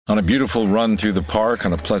On a beautiful run through the park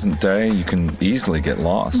on a pleasant day, you can easily get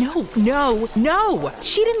lost. No!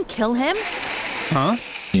 She didn't kill him. Huh?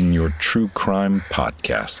 In your true crime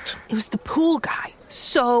podcast. It was the pool guy.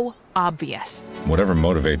 So obvious. Whatever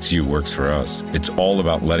motivates you works for us. It's all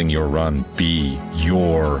about letting your run be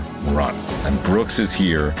your run. And Brooks is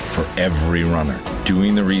here for every runner,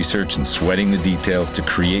 doing the research and sweating the details to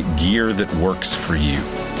create gear that works for you.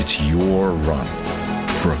 It's your run.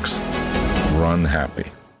 Brooks, run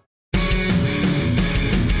happy.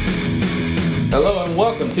 Hello and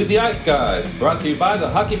welcome to The Ice Guys, brought to you by the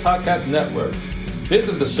Hockey Podcast Network. This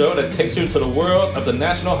is the show that takes you to the world of the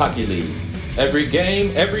National Hockey League. Every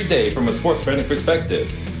game, every day from a sports betting perspective.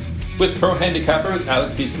 With pro handicappers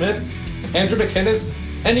Alex P. Smith, Andrew McInnes,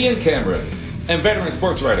 and Ian Cameron, and veteran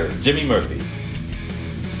sports writer Jimmy Murphy.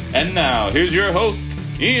 And now, here's your host,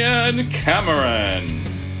 Ian Cameron.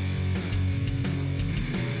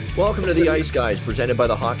 Welcome to The Ice Guys, presented by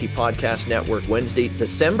the Hockey Podcast Network. Wednesday,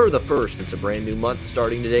 December the 1st. It's a brand new month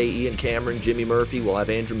starting today. Ian Cameron, Jimmy Murphy. We'll have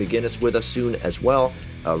Andrew McInnes with us soon as well.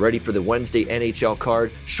 Ready for the Wednesday NHL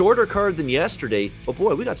card. Shorter card than yesterday, but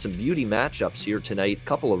boy, we got some beauty matchups here tonight. A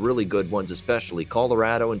couple of really good ones, especially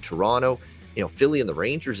Colorado and Toronto. You know, Philly and the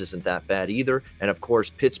Rangers isn't that bad either. And of course,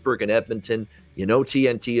 Pittsburgh and Edmonton. You know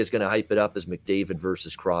TNT is going to hype it up as McDavid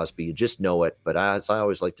versus Crosby. You just know it. But as I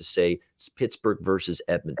always like to say, it's Pittsburgh versus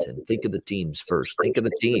Edmonton. Think of the teams first. Think of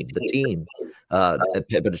the team. But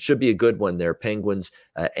it should be a good one there, Penguins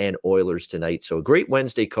and Oilers tonight. So a great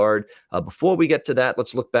Wednesday card. Before we get to that,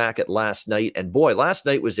 let's look back at last night. And boy, last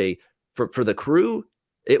night was for the crew,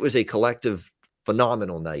 it was a collective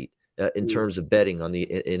phenomenal night in terms of betting on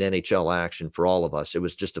in NHL action for all of us. It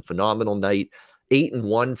was just a phenomenal night.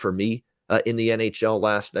 8-1 for me. In the NHL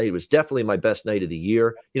last night. It was definitely my best night of the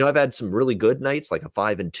year. You know, I've had some really good nights, like a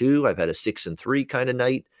 5-2. I've had a 6-3 kind of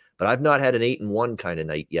night, but I've not had an 8-1 kind of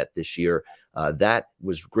night yet this year. That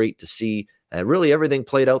was great to see. And really everything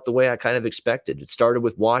played out the way I kind of expected. It started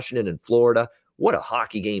with Washington and Florida. What a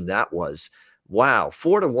hockey game that was. Wow.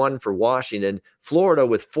 4-1 for Washington. Florida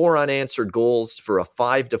with 4 unanswered goals for a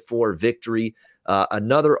 5-4 victory.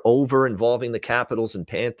 Another over involving the Capitals and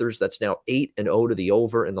Panthers. That's now 8-0 to the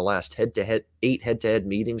over in the last 8 head-to-head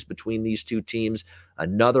meetings between these two teams.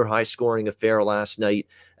 Another high-scoring affair last night,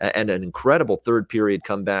 and an incredible third-period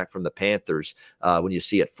comeback from the Panthers. When you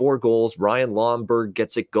see it, 4 goals, Ryan Lomberg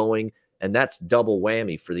gets it going, and that's double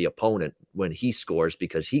whammy for the opponent when he scores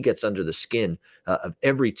because he gets under the skin of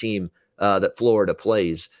every team that Florida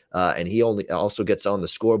plays, and he also gets on the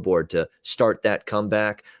scoreboard to start that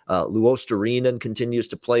comeback. Luostarinen continues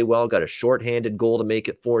to play well, got a shorthanded goal to make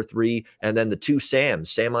it 4-3, and then the two Sam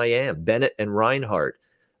I Am, Bennett and Reinhart,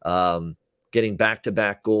 getting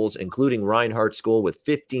back-to-back goals, including Reinhart's goal with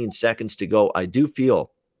 15 seconds to go. I do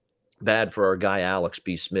feel bad for our guy Alex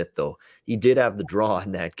B. Smith, though. He did have the draw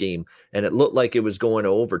in that game, and it looked like it was going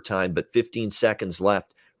to overtime, but 15 seconds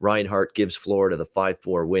left. Reinhart gives Florida the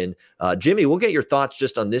 5-4 win. Jimmy, we'll get your thoughts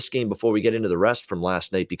just on this game before we get into the rest from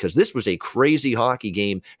last night, because this was a crazy hockey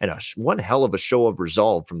game and one hell of a show of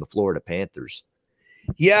resolve from the Florida Panthers.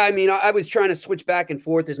 Yeah, I mean, I was trying to switch back and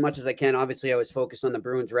forth as much as I can. Obviously, I was focused on the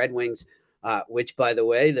Bruins-Red Wings, which, by the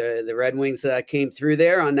way, the Red Wings came through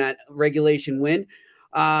there on that regulation win.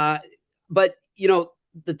 But, you know,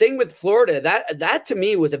 the thing with Florida, that to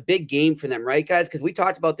me was a big game for them, right, guys? Because we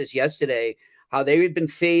talked about this yesterday, how they had been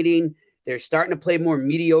fading. They're starting to play more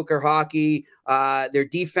mediocre hockey. Their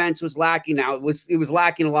defense was lacking. Now it was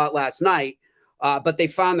lacking a lot last night, but they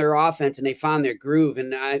found their offense and they found their groove.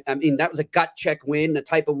 And I mean, that was a gut check win, the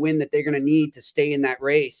type of win that they're going to need to stay in that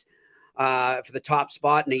race for the top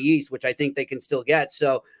spot in the East, which I think they can still get.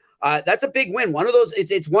 So that's a big win. One of those,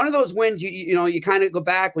 it's one of those wins. You know, you kind of go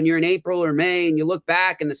back when you're in April or May and you look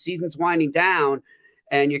back and the season's winding down.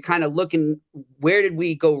 And you're kind of looking, where did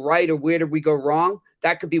we go right or where did we go wrong?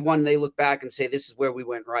 That could be one they look back and say, this is where we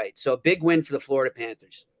went right. So a big win for the Florida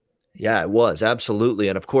Panthers. Yeah, it was. Absolutely.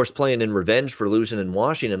 And of course, playing in revenge for losing in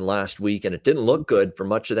Washington last week. And it didn't look good for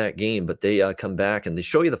much of that game, but they come back and they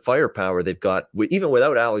show you the firepower they've got, even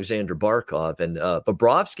without Alexander Barkov. And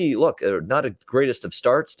Bobrovsky, look, not a greatest of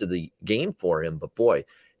starts to the game for him, but boy,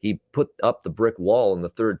 he put up the brick wall in the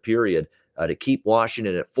third period to keep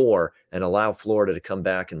Washington at 4 and allow Florida to come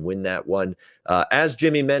back and win that one. As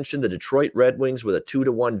Jimmy mentioned, the Detroit Red Wings with a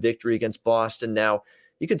 2-1 victory against Boston. Now,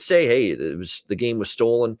 you could say, hey, the game was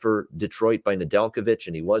stolen for Detroit by Nedeljkovic,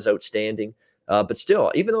 and he was outstanding. But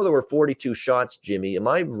still, even though there were 42 shots, Jimmy, am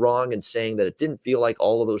I wrong in saying that it didn't feel like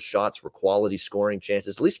all of those shots were quality scoring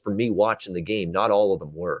chances? At least for me watching the game, not all of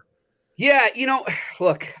them were. Yeah, you know,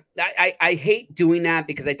 look, I hate doing that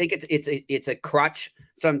because I think it's a crutch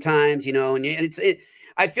sometimes, you know, and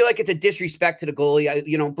I feel like it's a disrespect to the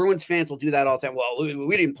goalie. Bruins fans will do that all the time. Well,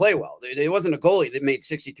 we didn't play well. It wasn't a goalie that made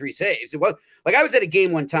 63 saves. It was like I was at a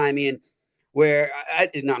game one time, Ian, where I'm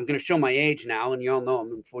going to show my age now, and you all know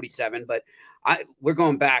I'm 47, but we're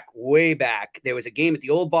going back, way back. There was a game at the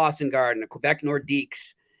old Boston Garden, the Quebec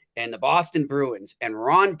Nordiques, and the Boston Bruins, and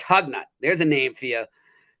Ron Tugnut, there's a name for you,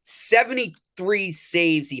 73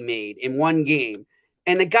 saves he made in one game.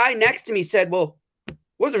 And the guy next to me said, well,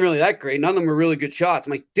 wasn't really that great. None of them were really good shots.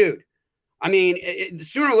 I'm like, dude, I mean,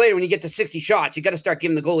 sooner or later, when you get to 60 shots, you got to start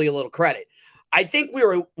giving the goalie a little credit. I think we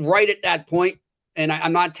were right at that point, and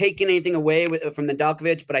I'm not taking anything away from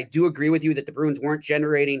Nedeljkovic, but I do agree with you that the Bruins weren't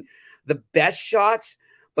generating the best shots.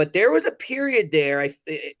 But there was a period there. I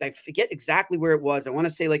forget exactly where it was. I want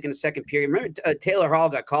to say like in the second period. Remember Taylor Hall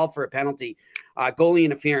got called for a penalty, goalie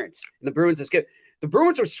interference. And the Bruins the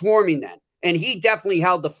Bruins were swarming then. And he definitely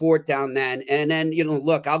held the fort down then. And then,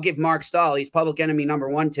 look, I'll give Mark Stahl. He's public enemy number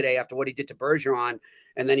one today after what he did to Bergeron.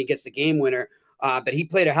 And then he gets the game winner. But he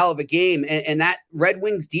played a hell of a game. And that Red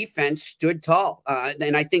Wings defense stood tall.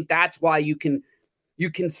 And I think that's why you can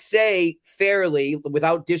say fairly,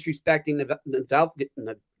 without disrespecting Nedeljkovic,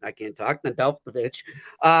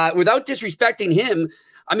 without disrespecting him,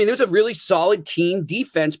 I mean, there's a really solid team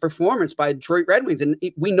defense performance by Detroit Red Wings, and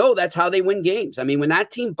we know that's how they win games. I mean, when that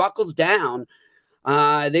team buckles down,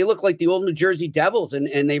 they look like the old New Jersey Devils,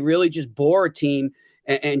 and they really just bore a team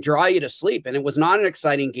and draw you to sleep. And it was not an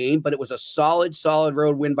exciting game, but it was a solid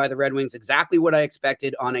road win by the Red Wings, exactly what I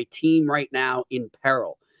expected on a team right now in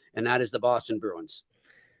peril, and that is the Boston Bruins.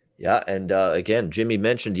 Yeah, and again, Jimmy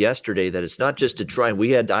mentioned yesterday that it's not just Detroit.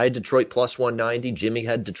 I had Detroit plus 190. Jimmy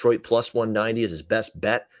had Detroit plus 190 as his best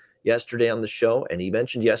bet yesterday on the show. And he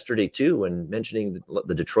mentioned yesterday, too, when mentioning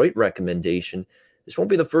the Detroit recommendation, this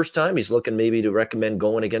won't be the first time he's looking maybe to recommend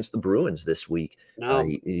going against the Bruins this week. No,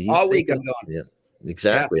 all week I'm going. Yeah,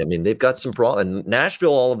 exactly. Yeah. I mean, they've got some problems. And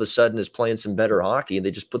Nashville all of a sudden is playing some better hockey.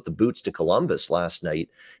 They just put the boots to Columbus last night.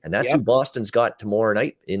 And that's who Boston's got tomorrow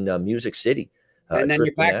night in Music City. And then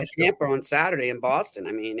you're back to Tampa on Saturday in Boston.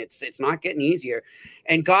 I mean, it's not getting easier.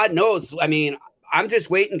 And God knows, I mean, I'm just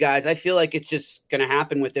waiting, guys. I feel like it's just going to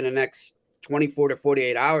happen within the next 24 to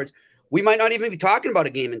 48 hours. We might not even be talking about a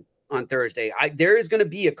game on Thursday. There is going to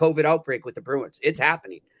be a COVID outbreak with the Bruins. It's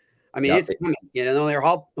happening. I mean, it's coming. Their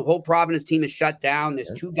whole Providence team is shut down.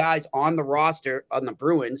 There's two guys on the roster on the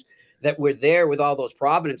Bruins that were there with all those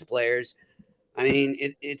Providence players. I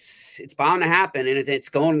mean, it's bound to happen, and it's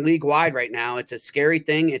going league wide right now. It's a scary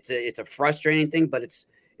thing. It's a frustrating thing, but it's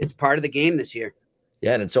part of the game this year.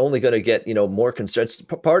 Yeah, and it's only going to get more concerns.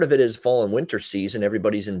 Part of it is fall and winter season.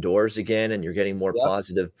 Everybody's indoors again, and you're getting more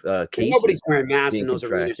positive cases. Nobody's wearing masks in those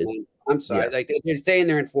arenas. I'm sorry, like they're saying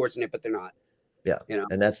they're enforcing it, but they're not. Yeah,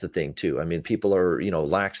 and that's the thing too. I mean, people are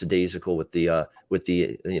lackadaisical with the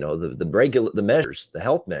measures, the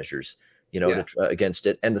health measures. Against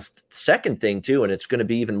it. And the second thing too, and it's going to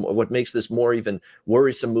be even what makes this more even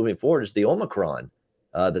worrisome moving forward is the Omicron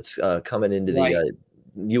that's coming into the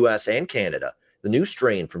U.S. and Canada, the new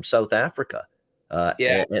strain from South Africa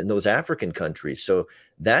and those African countries. So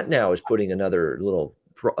that now is putting another little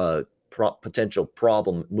potential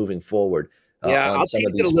problem moving forward. I'll take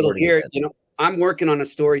it a little here. I'm working on a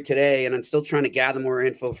story today, and I'm still trying to gather more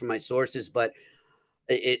info from my sources, but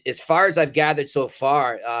as far as I've gathered so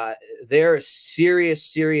far, there are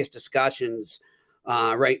serious discussions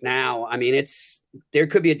right now. I mean, there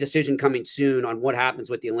could be a decision coming soon on what happens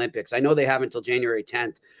with the Olympics. I know they have until January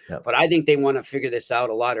 10th, but I think they want to figure this out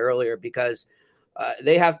a lot earlier because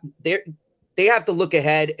they have to look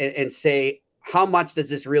ahead and say, how much does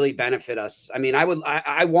this really benefit us? I mean,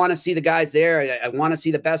 I want to see the guys there. I want to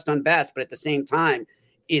see the best on best, but at the same time,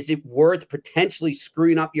 is it worth potentially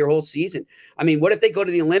screwing up your whole season? I mean, what if they go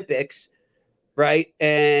to the Olympics, right,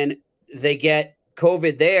 and they get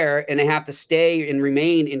COVID there and they have to stay and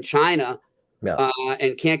remain in China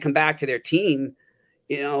and can't come back to their team?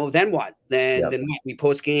 Then what? Then what?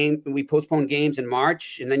 We postpone games in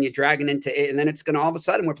March, and then you're dragging into it, and then it's going to all of a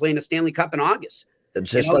sudden we're playing the Stanley Cup in August. It's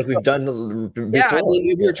just like we've done before. Yeah, I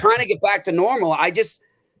mean, we're trying to get back to normal. I just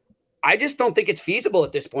don't think it's feasible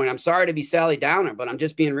at this point. I'm sorry to be Sally Downer, but I'm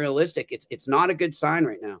just being realistic. It's not a good sign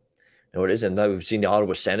right now. No, it isn't. We've seen the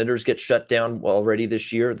Ottawa Senators get shut down already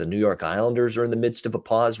this year. The New York Islanders are in the midst of a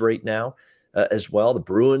pause right now as well. The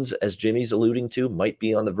Bruins, as Jimmy's alluding to, might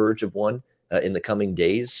be on the verge of one in the coming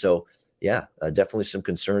days. So, definitely some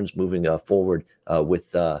concerns moving forward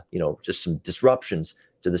with, just some disruptions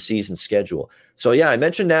to the season schedule. So, I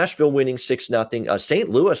mentioned Nashville winning 6-0. St.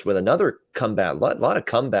 Louis with another comeback, a lot of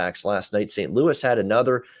comebacks last night. St. Louis had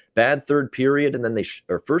another bad third period, and then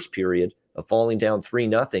first period, falling down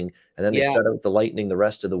 3-0, and then they shut out the Lightning the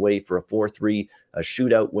rest of the way for a 4-3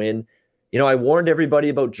 shootout win. I warned everybody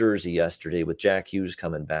about Jersey yesterday with Jack Hughes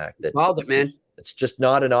coming back. It's just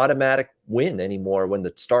not an automatic win anymore when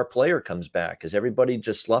the star player comes back, because everybody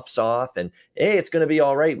just sloughs off and, hey, it's going to be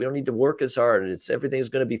all right. We don't need to work as hard. Everything's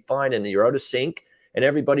going to be fine, and you're out of sync, and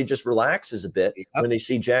everybody just relaxes a bit when they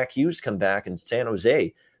see Jack Hughes come back. And San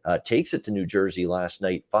Jose takes it to New Jersey last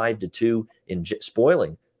night, 5-2, in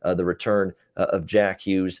spoiling the return of Jack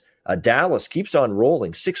Hughes. Dallas keeps on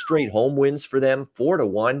rolling, 6 straight home wins for them,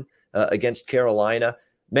 4-1. Against Carolina.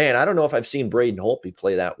 Man, I don't know if I've seen Braden Holtby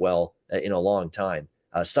play that well in a long time.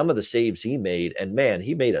 Some of the saves he made, and man,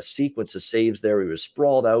 he made a sequence of saves there. He was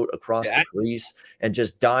sprawled out across the crease and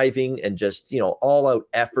just diving and just, all out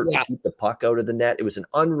effort to keep the puck out of the net. It was an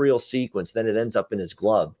unreal sequence. Then it ends up in his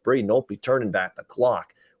glove. Braden Holtby turning back the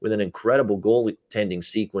clock with an incredible goaltending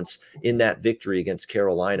sequence in that victory against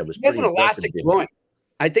Carolina. Was pretty impressive.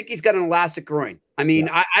 I think he's got an elastic groin. I mean,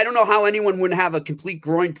 I don't know how anyone wouldn't have a complete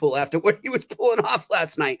groin pull after what he was pulling off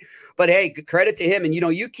last night. But hey, credit to him. And,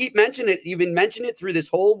 you keep mentioning it. You've been mentioning it through this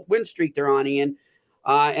whole win streak they're on, Ian.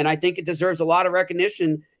 And I think it deserves a lot of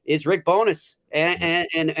recognition is Rick Bowness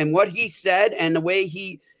and what he said and the way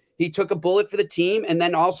he took a bullet for the team. And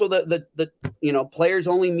then also the players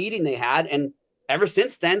only meeting they had. And ever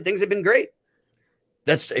since then, things have been great.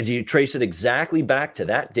 You trace it exactly back to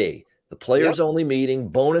that day. The players only meeting,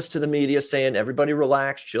 Bowness to the media saying, everybody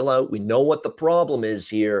relax, chill out. We know what the problem is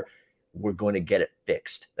here. We're going to get it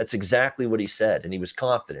fixed. That's exactly what he said. And he was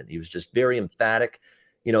confident. He was just very emphatic.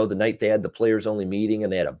 The night they had the players only meeting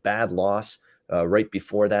and they had a bad loss right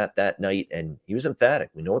before that night. And he was emphatic.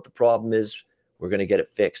 We know what the problem is. We're going to get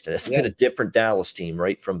it fixed. And it's been a different Dallas team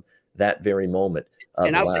right from that very moment.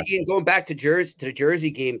 And I'll say, Ian, going back to the Jersey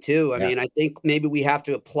game too. I mean, I think maybe we have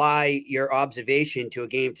to apply your observation to a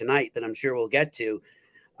game tonight that I'm sure we'll get to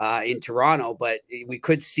in Toronto. But we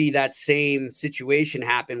could see that same situation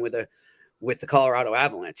happen with the Colorado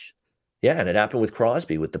Avalanche. Yeah, and it happened with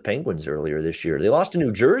Crosby with the Penguins earlier this year. They lost to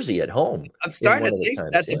New Jersey at home. I'm starting to think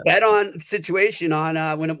that's a bet on situation on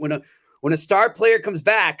when a star player comes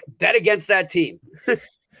back, bet against that team.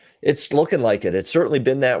 It's looking like it. It's certainly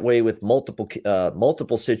been that way with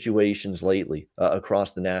multiple situations lately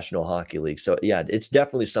across the National Hockey League. So, yeah, it's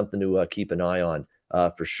definitely something to keep an eye on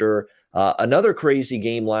for sure. Another crazy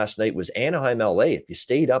game last night was Anaheim-LA. If you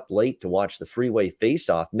stayed up late to watch the freeway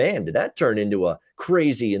face-off, man, did that turn into a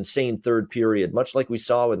crazy, insane third period, much like we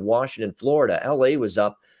saw with Washington, Florida. LA was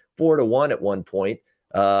up 4-1 at one point,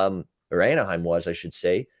 or Anaheim was, I should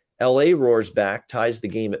say. LA roars back, ties the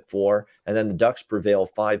game at 4, and then the Ducks prevail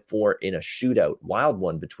 5-4 in a shootout. Wild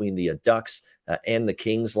one between the Ducks and the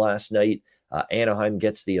Kings last night. Anaheim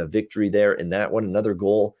gets the victory there in that one. Another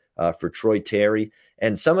goal for Troy Terry.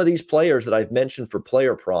 And some of these players that I've mentioned for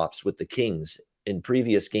player props with the Kings in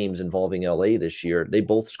previous games involving LA this year, they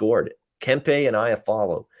both scored. Kempe and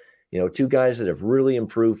Iafallo, two guys that have really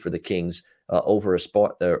improved for the Kings over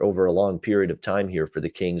a long period of time here for the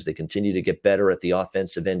Kings. They continue to get better at the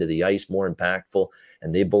offensive end of the ice, more impactful,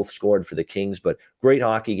 and they both scored for the Kings. But great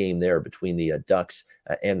hockey game there between the Ducks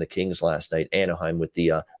and the Kings last night. Anaheim with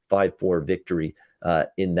the 5-4 victory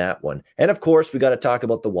in that one. And of course, we got to talk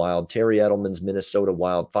about the Wild. Terry Edelman's Minnesota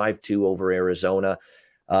Wild 5-2 over Arizona.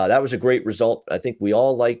 That was a great result. I think we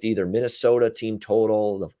all liked either Minnesota team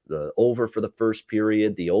total, the over for the first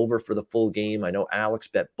period, the over for the full game. I know Alex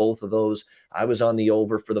bet both of those. I was on the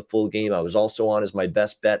over for the full game. I was also on as my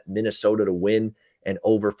best bet Minnesota to win and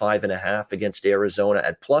over 5.5 against Arizona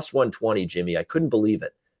at plus 120, Jimmy. I couldn't believe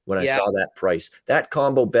it when I saw that price. That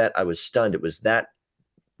combo bet, I was stunned. It was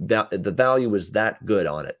the value was that good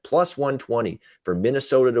on it. Plus 120 for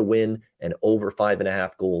Minnesota to win and over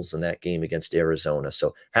 5.5 goals in that game against Arizona.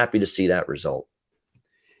 So happy to see that result.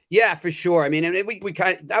 Yeah, for sure. I mean, we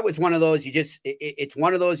that was one of those, it's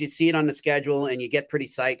one of those, you see it on the schedule and you get pretty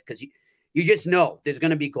psyched because you just know there's going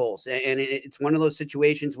to be goals. And it's one of those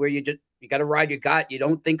situations where you got to ride your gut. You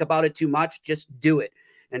don't think about it too much, just do it.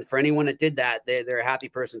 And for anyone that did that, they're a happy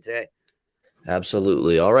person today.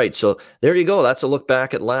 Absolutely. All right. So there you go. That's a look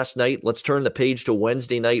back at last night. Let's turn the page to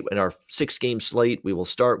Wednesday night in our 6-game slate. We will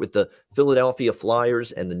start with the Philadelphia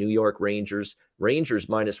Flyers and the New York Rangers. Rangers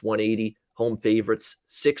minus 180, home favorites,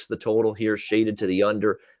 6 the total here, shaded to the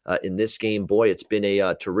under in this game. Boy, it's been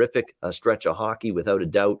a terrific stretch of hockey without a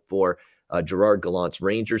doubt for Gerard Gallant's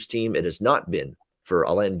Rangers team. It has not been for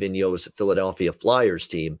Alain Vigneault's Philadelphia Flyers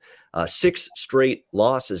team. 6 straight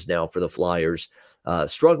losses now for the Flyers.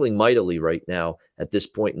 Struggling mightily right now at this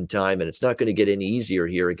point in time, and it's not going to get any easier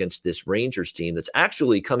here against this Rangers team that's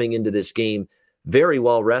actually coming into this game very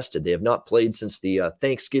well rested. They have not played since the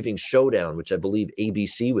Thanksgiving showdown, which I believe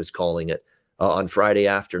ABC was calling it on Friday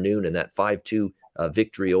afternoon, in that 5-2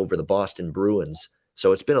 victory over the Boston Bruins.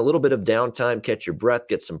 So it's been a little bit of downtime, catch your breath,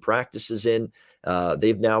 get some practices in.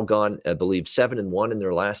 They've now gone, I believe, 7-1 in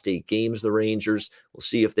their last 8 games, the Rangers. We'll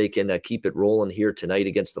see if they can keep it rolling here tonight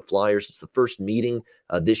against the Flyers. It's the first meeting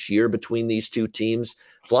this year between these two teams.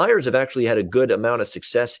 Flyers have actually had a good amount of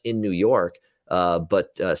success in New York,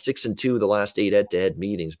 but 6-2 the last 8 head-to-head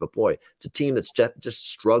meetings. But boy, it's a team that's just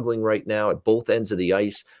struggling right now at both ends of the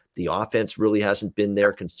ice. The offense really hasn't been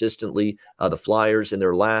there consistently. The Flyers in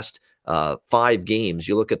their last 5 games,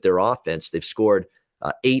 you look at their offense, they've scored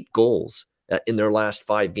 8 goals in their last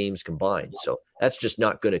 5 games combined. So that's just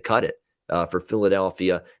not going to cut it for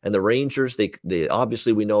Philadelphia. And the Rangers, they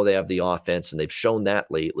obviously, we know they have the offense, and they've shown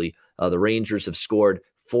that lately. The Rangers have scored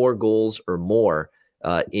 4 goals or more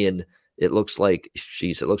in, it looks like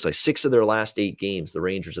 6 of their last 8 games. The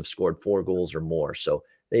Rangers have scored 4 goals or more. So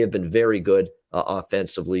they have been very good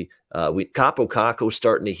offensively. Capo Caco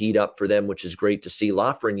starting to heat up for them, which is great to see.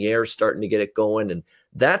 Lafreniere starting to get it going, and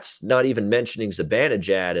that's not even mentioning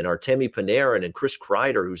Zibanejad and Artemi Panarin and Chris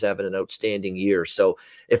Kreider, who's having an outstanding year. So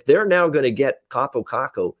if they're now going to get Capo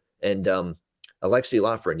Caco and Alexis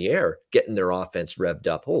Lafreniere getting their offense revved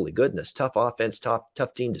up, holy goodness, tough offense,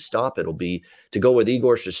 tough team to stop. It'll be to go with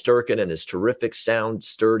Igor Shesterkin and his terrific, sound,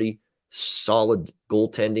 sturdy, solid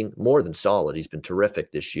goaltending, more than solid. He's been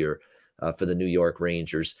terrific this year for the New York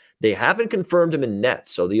Rangers. They haven't confirmed him in net,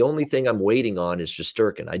 so the only thing I'm waiting on is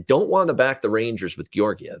Shesterkin. I don't want to back the Rangers with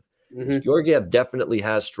Georgiev. Georgiev definitely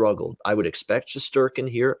has struggled. I would expect Shesterkin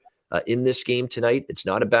here in this game tonight. It's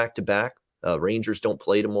not a back-to-back. Rangers don't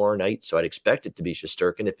play tomorrow night, so I'd expect it to be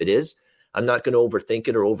Shesterkin. If it is, I'm not going to overthink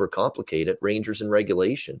it or overcomplicate it. Rangers in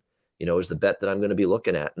regulation, is the bet that I'm going to be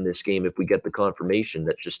looking at in this game if we get the confirmation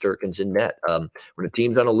that Shesterkin's in net. When a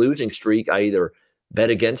team's on a losing streak, I either bet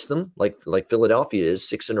against them, like Philadelphia is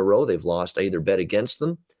 6 in a row they've lost. I either bet against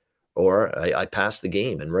them or I pass the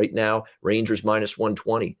game. And right now, Rangers minus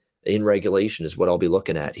 120 in regulation is what I'll be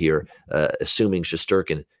looking at here, assuming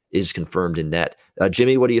Shesterkin is confirmed in net.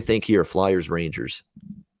 Jimmy, what do you think here? Flyers, Rangers.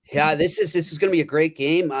 Yeah, this is going to be a great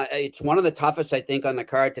game. It's one of the toughest, I think, on the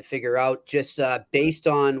card to figure out, just based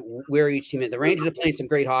on where each team is. The Rangers are playing some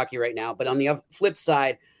great hockey right now, but on the flip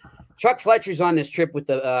side, Chuck Fletcher's on this trip with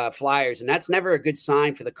the Flyers, and that's never a good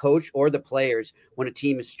sign for the coach or the players when a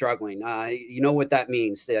team is struggling. You know what that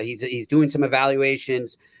means. He's doing some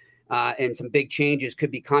evaluations, and some big changes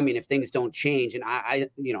could be coming if things don't change. And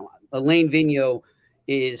Alain Vigneault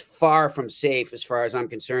is far from safe as far as I'm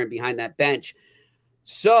concerned behind that bench.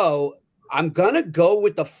 So I'm going to go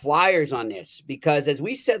with the Flyers on this because, as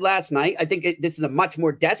we said last night, I think this is a much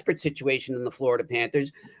more desperate situation than the Florida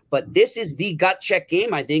Panthers, but this is the gut check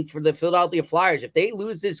game, I think, for the Philadelphia Flyers. If they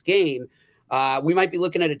lose this game, we might be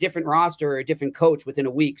looking at a different roster or a different coach within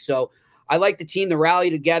a week. So I like the team to rally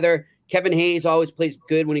together. Kevin Hayes always plays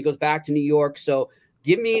good when he goes back to New York. So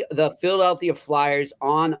give me the Philadelphia Flyers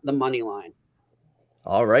on the money line.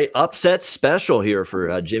 All right. Upset special here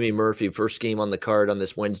for Jimmy Murphy. First game on the card on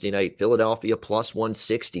this Wednesday night. Philadelphia plus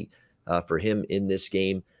 160 for him in this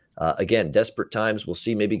game. Again, desperate times. We'll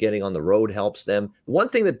see. Maybe getting on the road helps them. One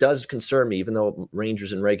thing that does concern me, even though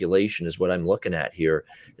Rangers in regulation is what I'm looking at here,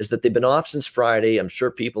 is that they've been off since Friday. I'm sure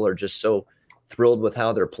people are just so thrilled with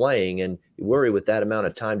how they're playing. And you worry with that amount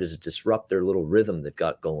of time, does it disrupt their little rhythm they've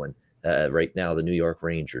got going right now, the New York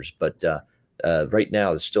Rangers? But right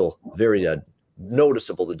now, it's still very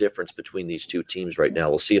noticeable, the difference between these two teams right now.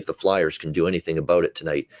 We'll see if the Flyers can do anything about it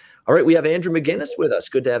tonight. All right, we have Andrew McGinnis with us.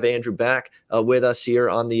 Good to have Andrew back with us here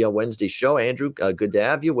on the Wednesday show. Andrew, good to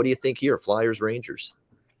have you. What do you think here, Flyers, Rangers?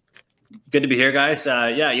 Good to be here, guys.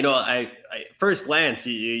 I first glance,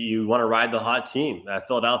 you want to ride the hot team.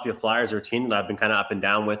 Philadelphia Flyers are a team that I've been kind of up and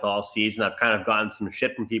down with all season. I've kind of gotten some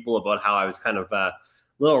shit from people about how I was kind of a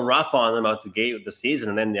little rough on them out the gate of the season,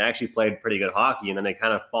 and then they actually played pretty good hockey, and then they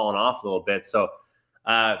kind of fallen off a little bit. So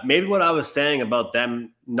maybe what I was saying about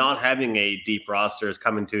them not having a deep roster is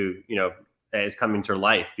coming to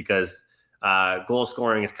life, because goal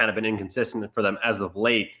scoring has kind of been inconsistent for them as of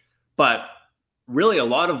late. But really, a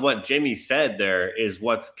lot of what Jimmy said there is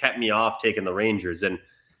what's kept me off taking the Rangers. And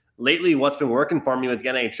lately, what's been working for me with the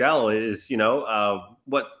NHL is,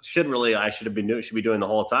 what should be doing the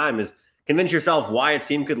whole time is convince yourself why a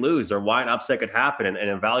team could lose or why an upset could happen, and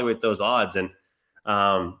evaluate those odds. And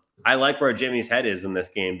I like where Jimmy's head is in this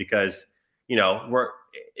game, because,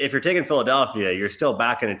 if you're taking Philadelphia, you're still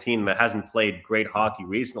back in a team that hasn't played great hockey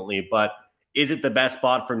recently. But is it the best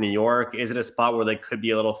spot for New York? Is it a spot where they could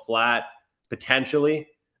be a little flat? Potentially.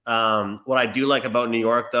 What I do like about New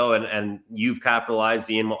York, though, and you've capitalized,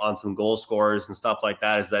 Ian, on some goal scorers and stuff like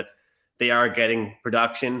that, is that they are getting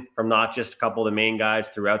production from not just a couple of the main guys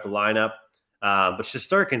throughout the lineup. But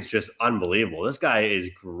Shesterkin's just unbelievable. This guy is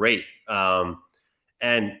great.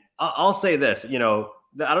 And I'll say this, I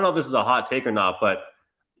don't know if this is a hot take or not, but,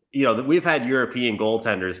 we've had European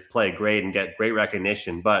goaltenders play great and get great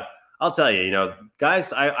recognition. But I'll tell you,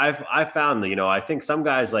 guys, I've found that, I think some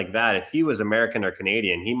guys like that, if he was American or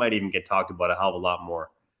Canadian, he might even get talked about a hell of a lot more.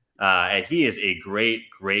 And he is a great,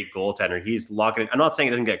 great goaltender. He's locking it. I'm not saying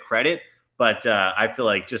he doesn't get credit, but I feel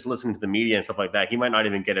like just listening to the media and stuff like that, he might not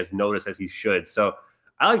even get as noticed as he should. So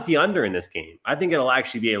I like the under in this game. I think it'll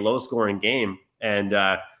actually be a low-scoring game. And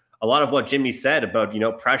a lot of what Jimmy said about,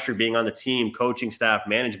 pressure being on the team, coaching staff,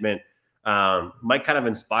 management, might kind of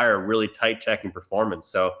inspire a really tight checking performance.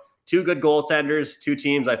 So two good goaltenders, two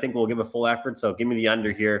teams I think will give a full effort. So give me the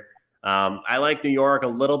under here. I like New York a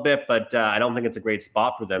little bit, but I don't think it's a great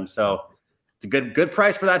spot for them. So it's a good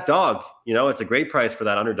price for that dog. It's a great price for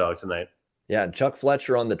that underdog tonight. Yeah, Chuck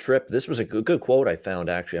Fletcher on the trip. This was a good quote I found,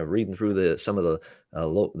 actually. I'm reading through some of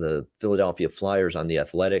the Philadelphia Flyers on The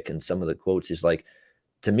Athletic, and some of the quotes. He's like,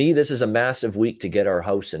 to me, this is a massive week to get our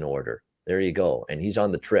house in order. There you go. And he's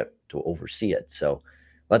on the trip to oversee it. So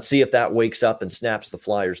let's see if that wakes up and snaps the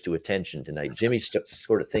Flyers to attention tonight. Jimmy's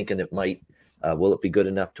sort of thinking it might. Will it be good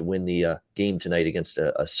enough to win the game tonight against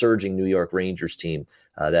a surging New York Rangers team?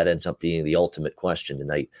 That ends up being the ultimate question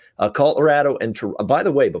tonight. Colorado and by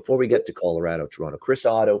the way, before we get to Colorado, Toronto, Chris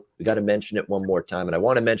Otto, we got to mention it one more time. And I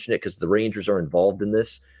want to mention it because the Rangers are involved in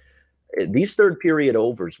this. These third period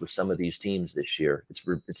overs with some of these teams this year,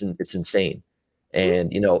 it's insane.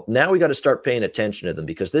 And, now we got to start paying attention to them,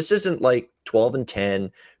 because this isn't like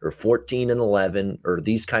 12-10 or 14-11 or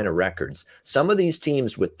these kind of records. Some of these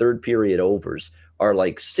teams with third period overs are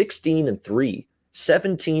like 16-3,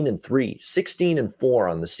 17-3,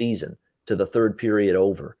 16-4 on the season to the third period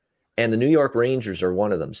over. And the New York Rangers are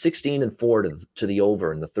one of them, 16-4 to the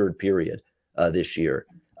over in the third period this year.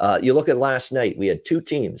 You look at last night, we had two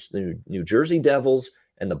teams, the New Jersey Devils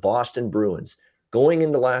and the Boston Bruins. Going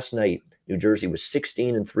into last night, New Jersey was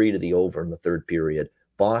 16-3 to the over in the third period.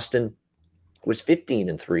 Boston was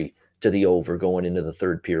 15-3 to the over going into the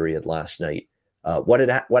third period last night. What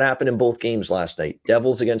happened in both games last night?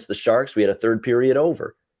 Devils against the Sharks, we had a third period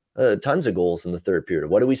over. Tons of goals in the third period.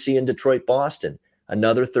 What do we see in Detroit, Boston?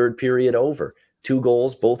 Another third period over. 2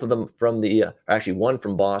 goals, both of them from actually one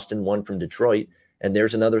from Boston, one from Detroit, and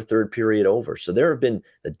there's another third period over. So there have been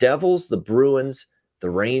the Devils, the Bruins, the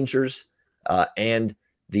Rangers, and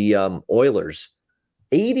the Oilers,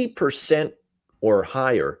 80% or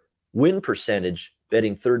higher win percentage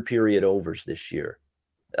betting third period overs this year.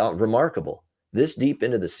 Remarkable. This deep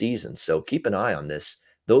into the season. So keep an eye on this.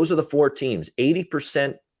 Those are the 4 teams,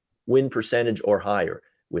 80% win percentage or higher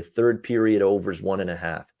with third period overs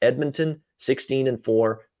 1.5. Edmonton,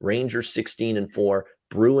 16-4, Rangers 16-4,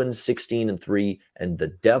 Bruins 16-3, and the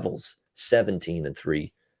Devils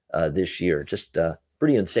 17-3 this year. Just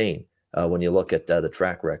pretty insane. When you look at the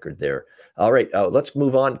track record there. All right, let's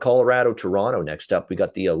move on. Colorado, Toronto next up. We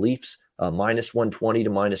got the Leafs -120 to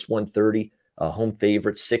 -130. Home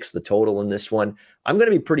favorite, 6 the total in this one. I'm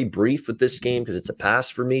going to be pretty brief with this game because it's a pass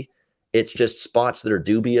for me. It's just spots that are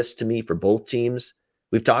dubious to me for both teams.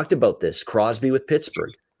 We've talked about this. Crosby with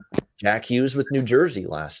Pittsburgh. Jack Hughes with New Jersey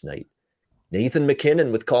last night. Nathan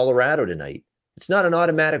McKinnon with Colorado tonight. It's not an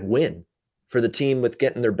automatic win for the team with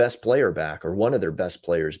getting their best player back or one of their best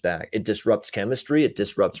players back. It disrupts chemistry. It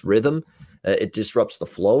disrupts rhythm. It disrupts the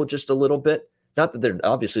flow just a little bit. Not that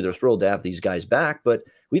they're thrilled to have these guys back, but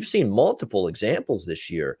we've seen multiple examples this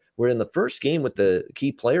year where in the first game with the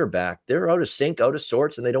key player back, they're out of sync, out of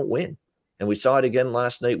sorts, and they don't win. And we saw it again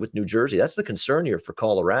last night with New Jersey. That's the concern here for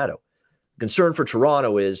Colorado. Concern for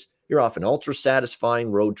Toronto is you're off an ultra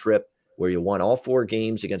satisfying road trip where you won all 4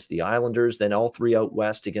 games against the Islanders, then all 3 out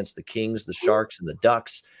west against the Kings, the Sharks, and the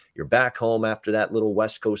Ducks. You're back home after that little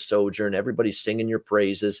West Coast sojourn. Everybody's singing your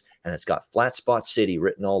praises, and it's got Flat Spot City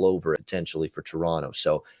written all over it potentially for Toronto.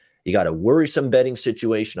 So you got a worrisome betting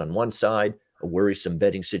situation on one side, a worrisome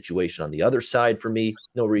betting situation on the other side for me.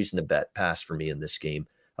 No reason to bet. Pass for me in this game.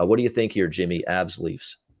 What do you think here, Jimmy? Avs,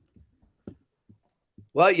 Leafs.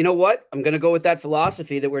 Well, you know what? I'm going to go with that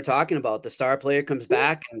philosophy that we're talking about. The star player comes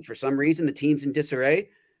back, and for some reason, the team's in disarray.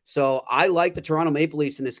 So I like the Toronto Maple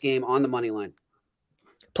Leafs in this game on the money line.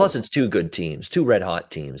 Plus, it's 2 good teams, 2 red-hot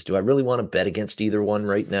teams. Do I really want to bet against either one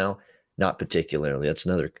right now? Not particularly. That's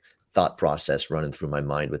another thought process running through my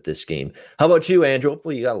mind with this game. How about you, Andrew?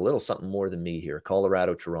 Hopefully you got a little something more than me here.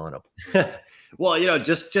 Colorado, Toronto. Well,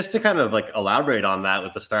 just to kind of like elaborate on that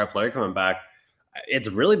with the star player coming back, it's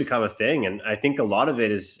really become a thing. And I think a lot of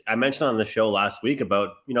it is, I mentioned on the show last week about,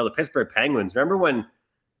 the Pittsburgh Penguins. Remember when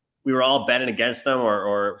we were all betting against them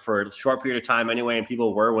or for a short period of time anyway, and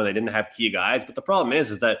people were when they didn't have key guys. But the problem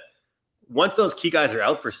is that once those key guys are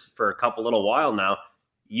out for a couple little while now,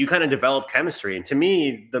 you kind of develop chemistry. And to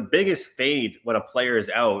me, the biggest fade when a player is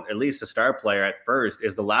out, at least a star player at first,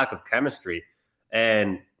 is the lack of chemistry.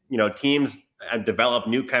 And, teams have developed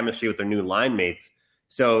new chemistry with their new line mates.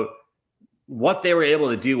 So what they were able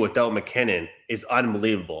to do without MacKinnon is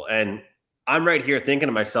unbelievable. And I'm right here thinking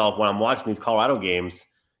to myself when I'm watching these Colorado games,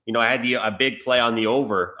 I had a big play on the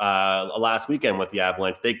over last weekend with the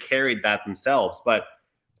Avalanche. They carried that themselves. But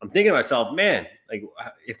I'm thinking to myself, man, like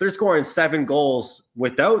if they're scoring 7 goals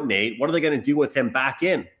without Nate, what are they going to do with him back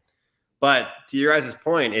in? But to your guys'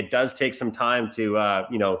 point, it does take some time to,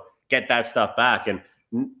 get that stuff back. And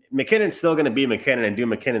MacKinnon's still going to be MacKinnon and do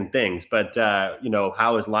MacKinnon things. But,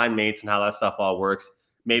 how his line mates and how that stuff all works,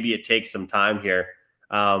 maybe it takes some time here.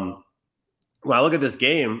 When I look at this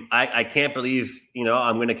game, I can't believe,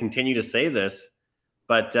 I'm going to continue to say this,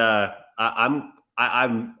 but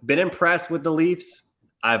I've been impressed with the Leafs.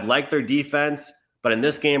 I've liked their defense, but in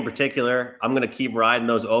this game in particular, I'm going to keep riding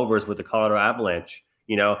those overs with the Colorado Avalanche.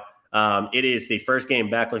 It is the first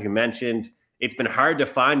game back, like you mentioned. It's been hard to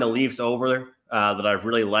find a Leafs over that I've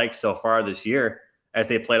really liked so far this year, as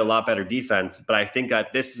they played a lot better defense. But I think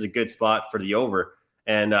that this is a good spot for the over.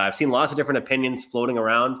 And I've seen lots of different opinions floating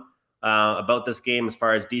around about this game as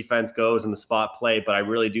far as defense goes and the spot play, but I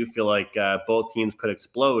really do feel like both teams could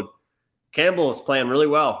explode. Campbell is playing really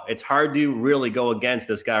well. It's hard to really go against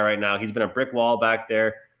this guy right now. He's been a brick wall back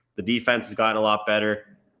there. The defense has gotten a lot better,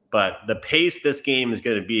 but the pace this game is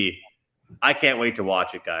going to be, I can't wait to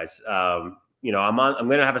watch it, guys. I'm going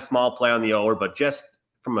to have a small play on the over, but just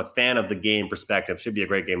from a fan of the game perspective, should be a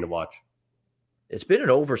great game to watch. It's been an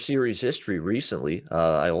over series history recently.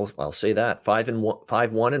 I'll say that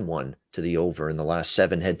 5-1 to the over in the last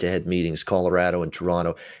 7 head-to-head meetings, Colorado and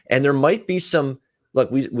Toronto. And there might be some.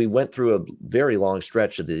 Look, we went through a very long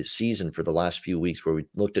stretch of the season for the last few weeks where we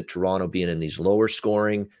looked at Toronto being in these lower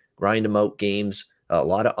scoring, grind them out games, a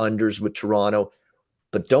lot of unders with Toronto.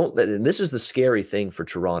 But and this is the scary thing for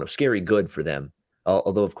Toronto, scary good for them.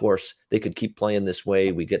 Although, of course, they could keep playing this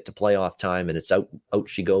way. We get to playoff time, and it's out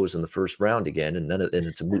she goes in the first round again, and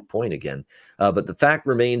it's a moot point again. But the fact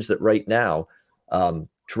remains that right now,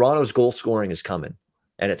 Toronto's goal scoring is coming,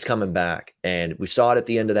 and it's coming back. And we saw it at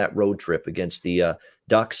the end of that road trip against the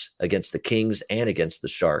Ducks, against the Kings, and against the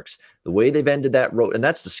Sharks. The way they've ended that road, and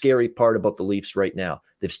that's the scary part about the Leafs right now.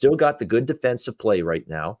 They've still got the good defensive play right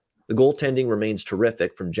now. The goaltending remains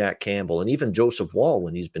terrific from Jack Campbell, and even Joseph Woll,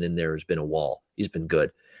 when he's been in there, has been a wall. He's been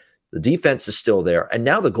good. The defense is still there, and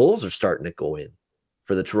now the goals are starting to go in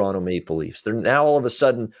for the Toronto Maple Leafs. They're now all of a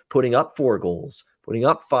sudden putting up 4 goals, putting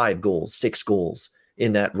up 5 goals, 6 goals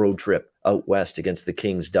in that road trip out west against the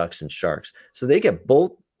Kings, Ducks, and Sharks. So they get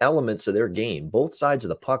both elements of their game, both sides of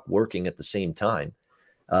the puck working at the same time.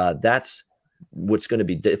 That's what's going to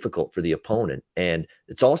be difficult for the opponent. And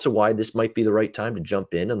it's also why this might be the right time to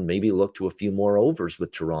jump in and maybe look to a few more overs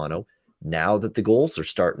with Toronto now that the goals are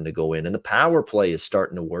starting to go in and the power play is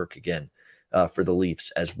starting to work again for the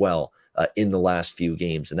Leafs as well in the last few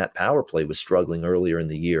games. And that power play was struggling earlier in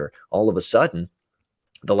the year. All of a sudden,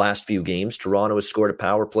 the last few games, Toronto has scored a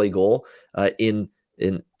power play goal in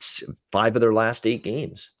 5 of their last 8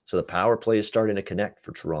 games. So the power play is starting to connect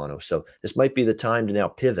for Toronto. So this might be the time to now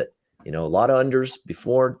pivot. A lot of unders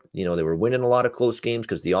before, they were winning a lot of close games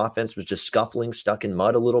because the offense was just scuffling, stuck in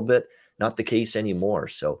mud a little bit. Not the case anymore.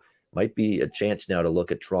 So might be a chance now to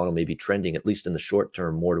look at Toronto maybe trending, at least in the short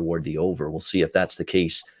term, more toward the over. We'll see if that's the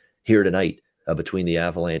case here tonight between the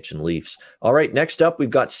Avalanche and Leafs. All right, next up, we've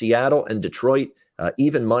got Seattle and Detroit.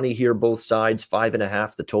 Even money here, both sides,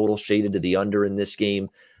 5.5, the total shaded to the under in this game.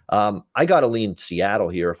 I got to lean Seattle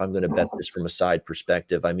here if I'm going to bet this from a side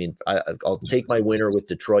perspective. I mean, I'll take my winner with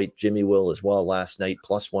Detroit. Jimmy will as well last night,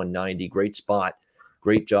 plus 190. Great spot.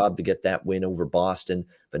 Great job to get that win over Boston.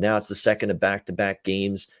 But now it's the second of back-to-back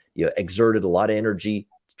games. You exerted a lot of energy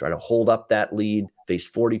to try to hold up that lead, faced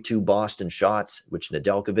 42 Boston shots, which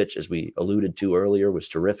Nedeljkovic, as we alluded to earlier, was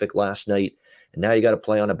terrific last night. And now you got to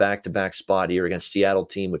play on a back-to-back spot here against Seattle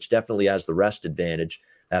team, which definitely has the rest advantage.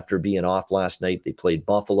 After being off last night, they played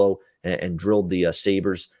Buffalo and drilled the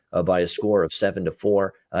Sabres by a score of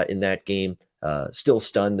 7-4 in that game. Still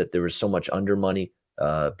stunned that there was so much under money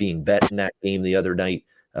being bet in that game the other night,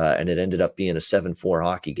 and it ended up being a 7-4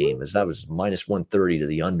 hockey game, as that was minus 130 to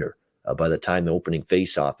the under by the time the opening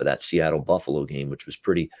face-off of that Seattle-Buffalo game, which was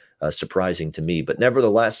pretty surprising to me. But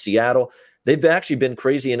nevertheless, Seattle, they've actually been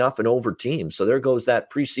crazy enough and over teams. So there goes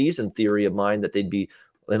that preseason theory of mine that they'd be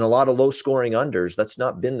in a lot of low-scoring unders. That's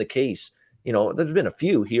not been the case. There's been a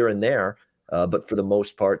few here and there, but for the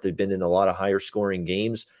most part, they've been in a lot of higher-scoring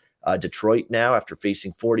games. Detroit now, after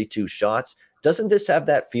facing 42 shots, doesn't this have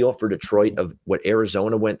that feel for Detroit of what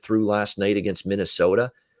Arizona went through last night against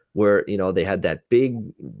Minnesota, where, they had that big,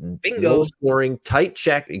 low-scoring, tight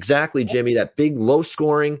check. Exactly, Jimmy, that big,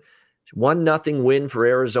 low-scoring 1-0 win for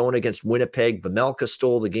Arizona against Winnipeg. Vejmelka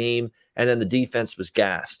stole the game, and then the defense was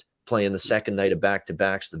gassed, playing the second night of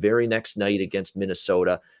back-to-backs. The very next night against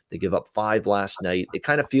Minnesota, they give up 5 last night. It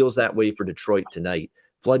kind of feels that way for Detroit tonight.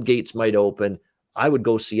 Floodgates might open. I would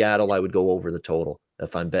go Seattle. I would go over the total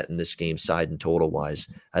if I'm betting this game side and total wise.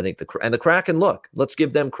 I think the Kraken, look, let's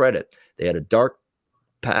give them credit. They had a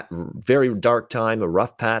very dark time, a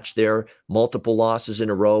rough patch there, multiple losses in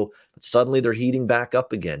a row, but suddenly they're heating back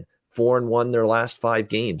up again. 4-1 their last 5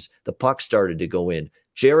 games. The puck started to go in.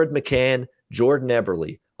 Jared McCann, Jordan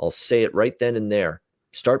Eberle. I'll say it right then and there.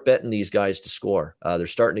 Start betting these guys to score. They're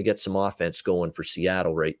starting to get some offense going for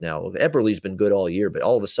Seattle right now. Eberle's been good all year, but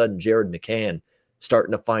all of a sudden, Jared McCann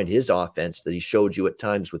starting to find his offense that he showed you at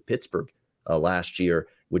times with Pittsburgh last year,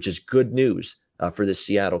 which is good news for the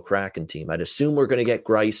Seattle Kraken team. I'd assume we're going to get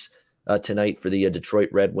Greiss tonight for the Detroit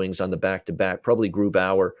Red Wings on the back-to-back. Probably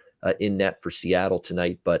Grubauer in net for Seattle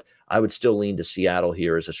tonight, but I would still lean to Seattle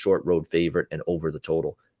here as a short road favorite and over the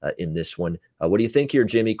total in this one. What do you think here,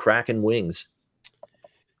 Jimmy? Kraken Wings.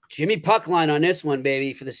 Jimmy puck line on this one,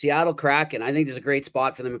 baby, for the Seattle Kraken. I think there's a great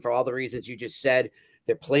spot for them for all the reasons you just said.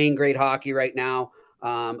 They're playing great hockey right now.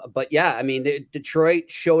 But yeah, I mean, Detroit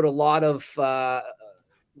showed a lot of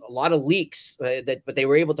leaks, but they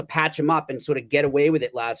were able to patch them up and sort of get away with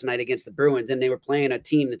it last night against the Bruins. And they were playing a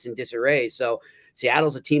team that's in disarray. So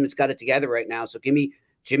Seattle's a team that's got it together right now. So give me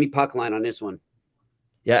Jimmy puck line on this one.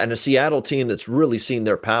 Yeah, and a Seattle team that's really seen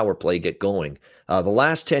their power play get going. The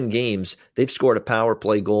last 10 games, they've scored a power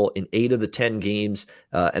play goal in 8 of the 10 games,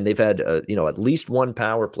 and they've had at least one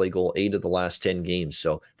power play goal 8 of the last 10 games.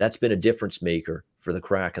 So that's been a difference maker for the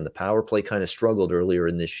Kraken. The power play kind of struggled earlier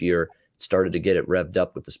in this year. Started to get it revved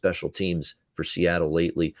up with the special teams for Seattle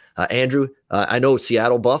lately. Andrew, I know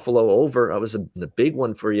Seattle Buffalo over. That was the big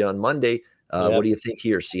one for you on Monday. What do you think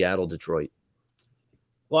here, Seattle Detroit?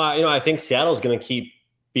 Well, I think Seattle's going to keep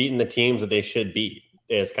beating the teams that they should beat,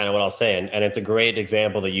 is kind of what I'll say. And it's a great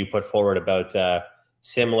example that you put forward about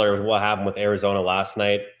similar to what happened with Arizona last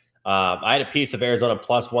night. I had a piece of Arizona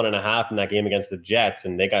plus 1.5 in that game against the Jets,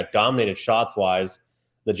 and they got dominated shots-wise.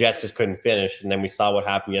 The Jets just couldn't finish, and then we saw what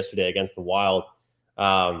happened yesterday against the Wild.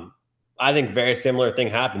 I think very similar thing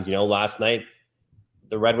happened. Last night,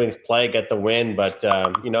 the Red Wings get the win, but,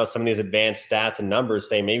 some of these advanced stats and numbers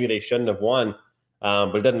say maybe they shouldn't have won.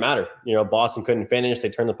 But it doesn't matter. Boston couldn't finish. They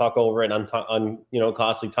turned the puck over at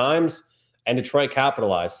costly times, and Detroit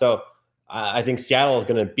capitalized. So I think Seattle is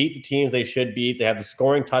going to beat the teams they should beat. They have the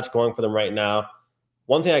scoring touch going for them right now.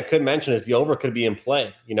 One thing I could mention is the over could be in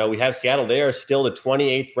play. We have Seattle. They are still the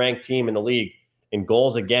 28th ranked team in the league in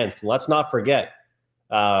goals against. And let's not forget,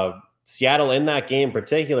 Seattle in that game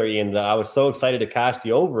particularly, and I was so excited to cash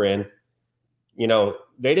the over in,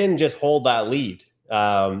 they didn't just hold that lead.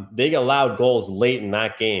 They allowed goals late in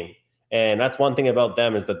that game. And that's one thing about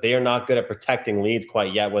them is that they are not good at protecting leads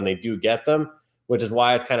quite yet when they do get them, which is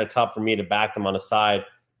why it's kind of tough for me to back them on a side,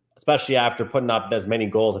 especially after putting up as many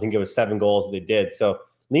goals. I think it was 7 goals they did. So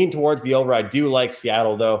lean towards the over. I do like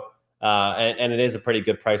Seattle though. And it is a pretty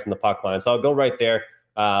good price in the puck line. So I'll go right there.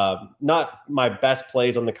 Not my best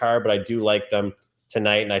plays on the card, but I do like them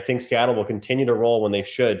tonight. And I think Seattle will continue to roll when they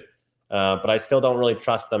should. But I still don't really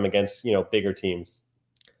trust them against, bigger teams.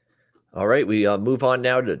 All right, we move on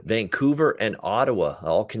now to Vancouver and Ottawa,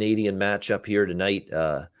 all Canadian matchup here tonight.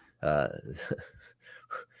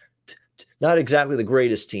 Not exactly the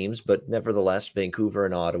greatest teams, but nevertheless, Vancouver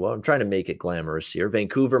and Ottawa. I'm trying to make it glamorous here.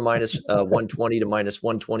 Vancouver minus 120 to minus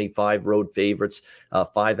 125 road favorites,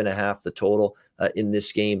 5.5 the total in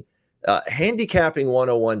this game. Handicapping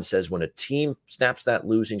 101 says when a team snaps that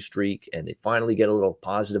losing streak and they finally get a little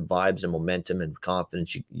positive vibes and momentum and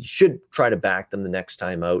confidence, you should try to back them the next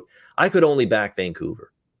time out. I could only back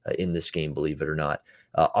Vancouver in this game, believe it or not.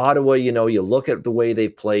 Ottawa, you look at the way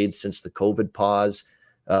they've played since the COVID pause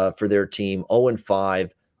for their team, 0-5.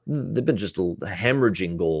 They've been just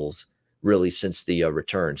hemorrhaging goals really since the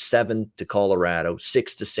return. 7 to Colorado,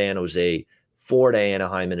 6 to San Jose, 4 to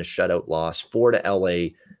Anaheim in a shutout loss, 4 to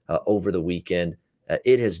LA over the weekend.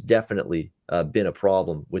 It has definitely been a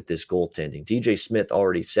problem with this goaltending. DJ Smith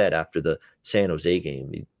already said after the San Jose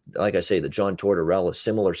game, like I say, the John Tortorella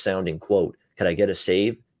similar sounding quote, "Could I get a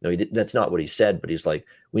save? No, that's not what he said, but he's like,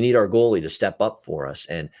 we need our goalie to step up for us.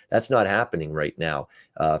 And that's not happening right now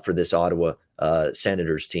for this Ottawa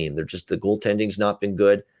Senators team. The goaltending's not been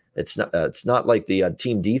good. It's not like the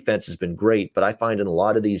team defense has been great, but I find in a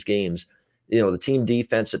lot of these games, the team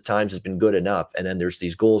defense at times has been good enough. And then there's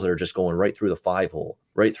these goals that are just going right through the 5-hole,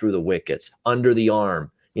 right through the wickets, under the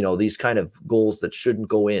arm, these kind of goals that shouldn't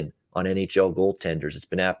go in on NHL goaltenders. It's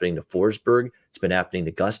been happening to Forsberg. It's been happening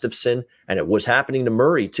to Gustafsson. And it was happening to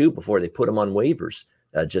Murray, too, before they put him on waivers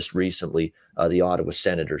just recently, the Ottawa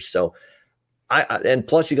Senators. So, and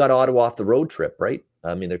plus you got Ottawa off the road trip, right?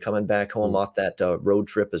 I mean, they're coming back home off that road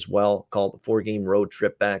trip as well, called the 4-game road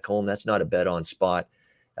trip back home. That's not a bet on spot.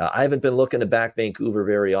 I haven't been looking to back Vancouver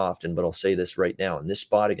very often, but I'll say this right now. In this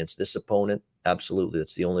spot against this opponent, absolutely,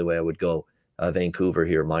 that's the only way I would go. Vancouver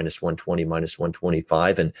here, -120,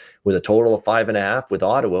 -125. And with a total of 5.5 with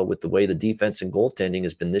Ottawa, with the way the defense and goaltending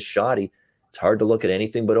has been this shoddy, it's hard to look at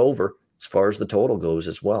anything but over as far as the total goes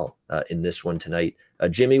as well in this one tonight.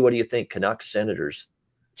 Jimmy, what do you think? Canucks, Senators?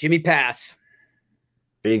 Jimmy pass.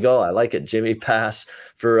 There you go. I like it. Jimmy pass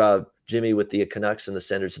for Jimmy with the Canucks and the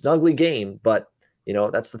Senators. It's an ugly game, but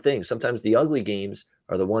that's the thing. Sometimes the ugly games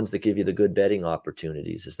are the ones that give you the good betting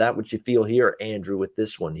opportunities. Is that what you feel here, Andrew, with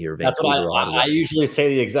this one here? That's what I usually say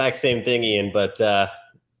the exact same thing, Ian, but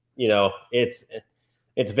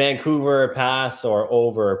it's Vancouver pass or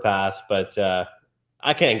over pass, but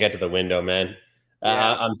I can't get to the window, man.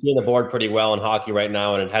 Yeah. I'm seeing the board pretty well in hockey right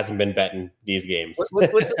now, and it hasn't been betting these games.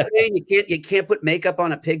 What's the saying? You can't put makeup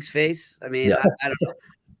on a pig's face. I mean, I don't know.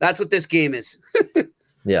 That's what this game is.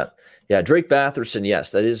 Yeah, Drake Batherson,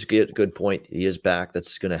 yes, that is a good point. He is back.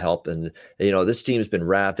 That's going to help. And, this team's been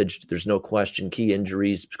ravaged. There's no question. Key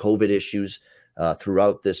injuries, COVID issues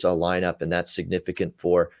throughout this lineup, and that's significant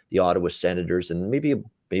for the Ottawa Senators. And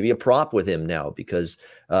maybe a prop with him now because,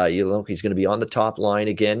 he's going to be on the top line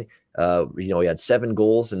again. He had 7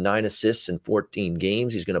 goals and 9 assists in 14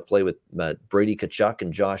 games. He's going to play with Brady Tkachuk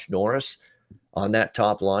and Josh Norris on that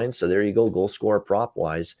top line. So there you go, goal scorer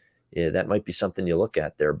prop-wise. Yeah, that might be something you look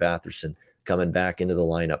at there. Batherson coming back into the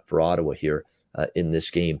lineup for Ottawa here in this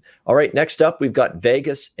game. All right, next up, we've got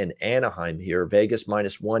Vegas and Anaheim here. Vegas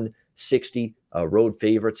 -160, road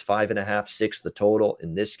favorites, 5.5, 6 the total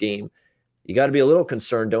in this game. You got to be a little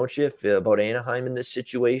concerned, don't you, about Anaheim in this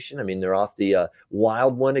situation? I mean, they're off the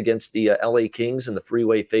wild one against the LA Kings in the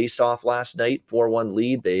freeway face-off last night, 4-1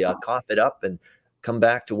 lead. They cough it up and come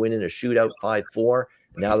back to win in a shootout 5-4.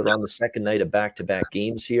 Now they're on the second night of back-to-back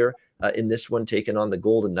games here in this one, taking on the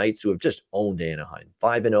Golden Knights, who have just owned Anaheim.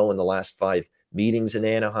 5-0 in the last 5 meetings in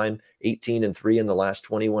Anaheim, 18-3 in the last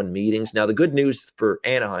 21 meetings. Now, the good news for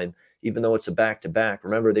Anaheim, even though it's a back-to-back,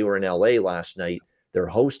 remember they were in LA last night. They're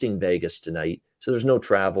hosting Vegas tonight, so there's no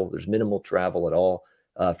travel. There's minimal travel at all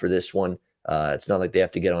for this one. It's not like they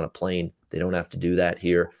have to get on a plane. They don't have to do that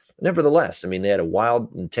here. Nevertheless, I mean, they had a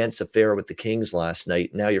wild, intense affair with the Kings last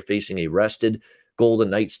night. Now you're facing a rested Golden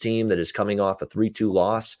Knights team that is coming off a 3-2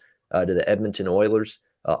 loss to the Edmonton Oilers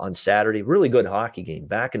on Saturday. Really good hockey game,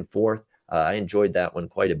 back and forth. I enjoyed that one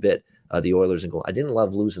quite a bit. The Oilers and goal. I didn't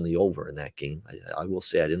love losing the over in that game. I will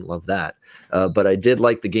say I didn't love that, but I did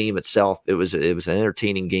like the game itself. It was an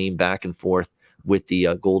entertaining game, back and forth with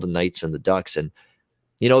the Golden Knights and the Ducks. And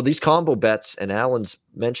these combo bets, and Alan's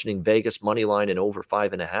mentioning Vegas money line and over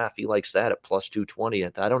 5.5. He likes that at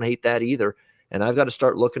 +220. I don't hate that either. And I've got to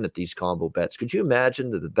start looking at these combo bets. Could you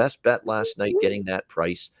imagine the best bet last night getting that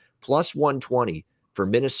price? +120 for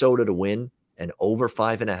Minnesota to win and over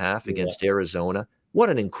 5.5 against Arizona. What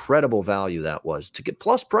an incredible value that was to get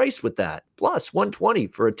plus price with that. +120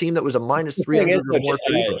 for a team that was a -300 or more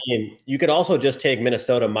favorite. You could also just take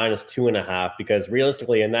Minnesota -2.5 because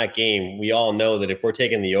realistically in that game, we all know that if we're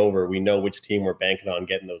taking the over, we know which team we're banking on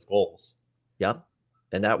getting those goals. Yep.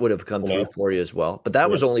 And that would have come through for you as well. But that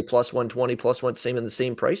was only +120, +1, same in the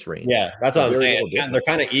same price range. Yeah, that's what I'm saying. They're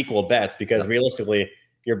kind of equal bets because realistically,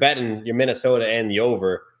 you're betting your Minnesota and the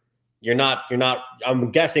over. You're not.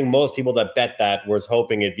 I'm guessing most people that bet that was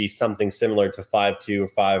hoping it'd be something similar to 5-2 or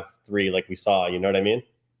 5-3 like we saw. You know what I mean?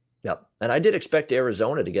 Yep. And I did expect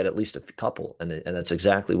Arizona to get at least a couple, and that's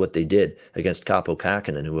exactly what they did against Kaapo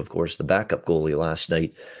Kähkönen, who, of course, the backup goalie last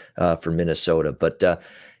night for Minnesota. But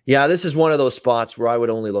yeah, this is one of those spots where I would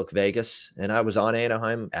only look Vegas, and I was on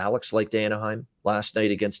Anaheim. Alex liked Anaheim last night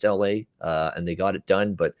against LA, and they got it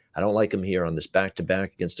done, but I don't like them here on this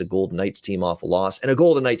back-to-back against a Golden Knights team off a loss, and a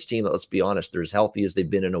Golden Knights team that, let's be honest, they're as healthy as they've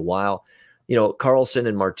been in a while. Carlson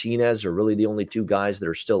and Martinez are really the only 2 guys that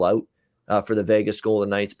are still out for the Vegas Golden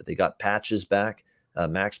Knights, but they got Patches back,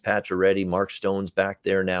 Max Pacioretty, Mark Stone's back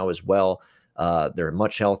there now as well. They're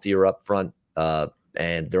much healthier up front.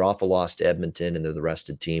 and they're off a loss to Edmonton, and they're the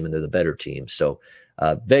rested team, and they're the better team. So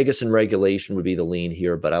Vegas in regulation would be the lean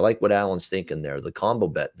here, but I like what Alan's thinking there. The combo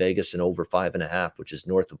bet, Vegas and over 5.5, which is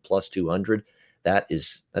north of plus 200.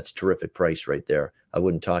 That's a terrific price right there. I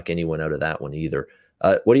wouldn't talk anyone out of that one either.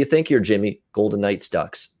 What do you think here, Jimmy? Golden Knights,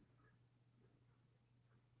 Ducks.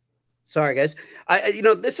 Sorry, guys.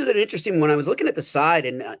 This is an interesting one. I was looking at the side,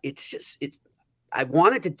 and I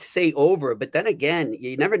wanted to say over, but then again,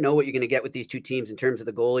 you never know what you're going to get with these two teams in terms of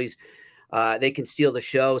the goalies. They can steal the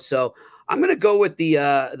show. So I'm going to go with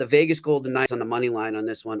the Vegas Golden Knights on the money line on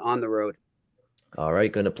this one on the road. All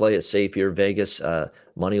right, going to play it safe here. Vegas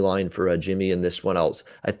money line for Jimmy in this one.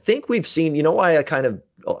 I think we've seen, why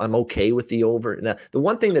I'm okay with the over. Now, the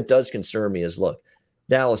one thing that does concern me is, look,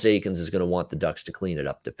 Dallas Eakins is going to want the Ducks to clean it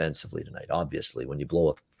up defensively tonight. Obviously, when you blow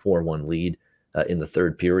a 4-1 lead in the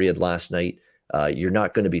third period last night, you're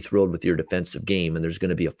not going to be thrilled with your defensive game, and there's going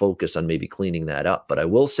to be a focus on maybe cleaning that up. But I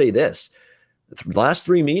will say this, the last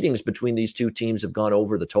 3 meetings between these two teams have gone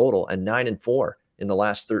over the total, and 9-4 in the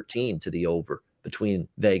last 13 to the over between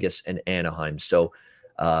Vegas and Anaheim. So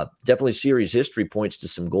definitely series history points to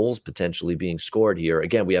some goals potentially being scored here.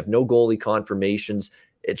 Again, we have no goalie confirmations.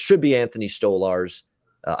 It should be Anthony Stolarz.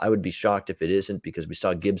 I would be shocked if it isn't, because we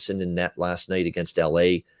saw Gibson in net last night against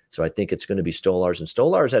LA. So I think it's going to be Stolarz. And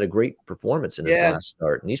Stolarz had a great performance in his last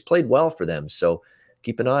start, and he's played well for them. So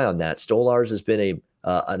keep an eye on that. Stolarz has been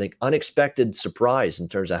an unexpected surprise in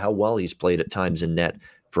terms of how well he's played at times in net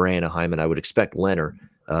for Anaheim. And I would expect Leonard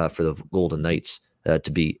for the Golden Knights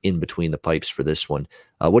to be in between the pipes for this one.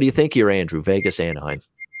 What do you think here, Andrew? Vegas, Anaheim.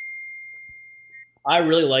 I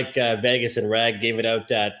really like Vegas and Reg. Gave it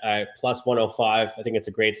out at plus 105. I think it's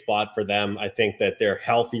a great spot for them. I think that they're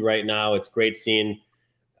healthy right now. It's great seeing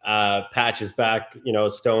Patch is back.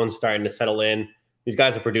 Stone's starting to settle in. These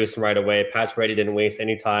guys are producing right away. Patch Ready didn't waste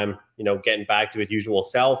any time, getting back to his usual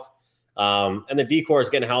self. And the decor is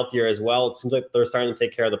getting healthier as well. It seems like they're starting to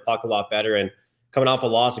take care of the puck a lot better. And coming off a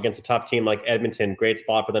loss against a tough team like Edmonton, great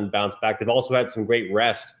spot for them to bounce back. They've also had some great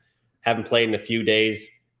rest. Haven't played in a few days.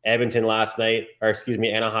 Anaheim last night,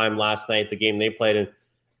 the game they played. And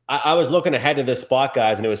I was looking ahead to this spot,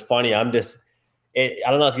 guys, and it was funny. I don't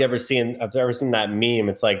know if I've ever seen that meme.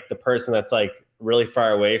 It's like the person that's like really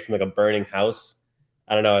far away from like a burning house.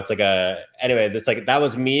 I don't know. It's like it's like, that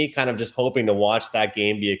was me kind of just hoping to watch that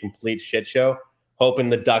game be a complete shit show, hoping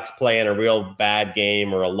the Ducks play in a real bad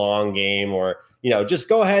game or a long game, or, just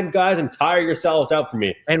go ahead, guys, and tire yourselves out for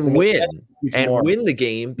me. And win the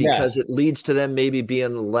game, because it leads to them maybe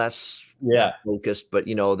being less focused. But,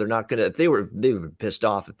 they're not going to, they were pissed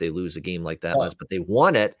off if they lose a game like that last, but they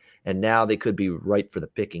won it. And now they could be ripe for the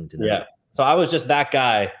picking tonight. Yeah. So I was just that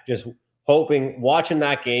guy, just watching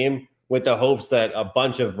that game with the hopes that a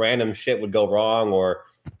bunch of random shit would go wrong, or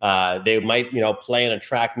they might, play in a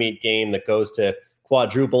track meet game that goes to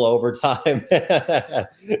quadruple overtime.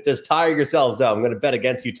 Just tire yourselves out. I'm going to bet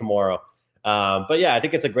against you tomorrow. But yeah, I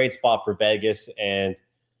think it's a great spot for Vegas. And,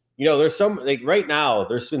 there's right now,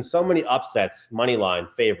 there's been so many upsets, money line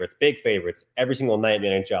favorites, big favorites every single night in the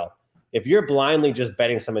NHL. If you're blindly just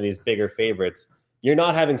betting some of these bigger favorites, you're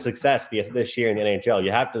not having success this year in the NHL.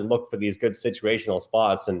 You have to look for these good situational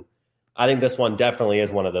spots. And I think this one definitely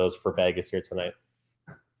is one of those for Vegas here tonight.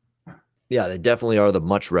 Yeah, they definitely are the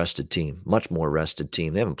much more rested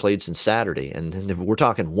team. They haven't played since Saturday, and we're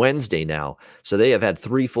talking Wednesday now. So they have had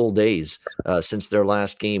 3 full days since their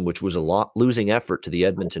last game, which was a losing effort to the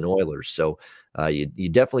Edmonton Oilers. So you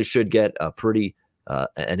definitely should get a pretty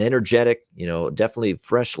an energetic, definitely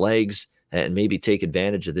fresh legs, and maybe take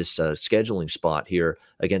advantage of this scheduling spot here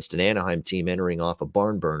against an Anaheim team entering off a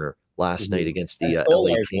barn burner last night against the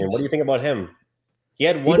LA Kings. What do you think about him? He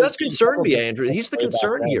does concern me, Andrew. He's the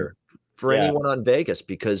concern here for anyone on Vegas,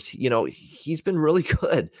 because, he's been really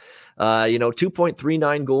good.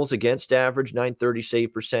 2.39 goals against average, .930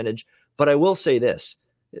 save percentage. But I will say this,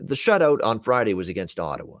 the shutout on Friday was against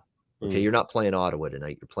Ottawa. Okay, you're not playing Ottawa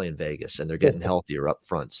tonight. You're playing Vegas, and they're getting healthier up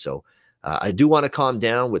front. So I do want to calm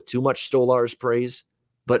down with too much Stolarz praise.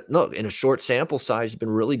 But look, in a short sample size, he's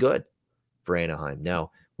been really good for Anaheim.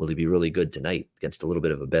 Now, will he be really good tonight against a little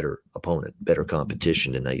bit of a better opponent, better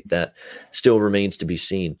competition tonight? That still remains to be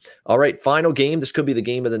seen. All right, final game. This could be the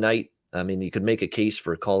game of the night. I mean, you could make a case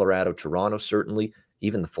for Colorado-Toronto, certainly.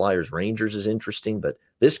 Even the Flyers-Rangers is interesting, but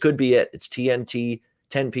this could be it. It's TNT,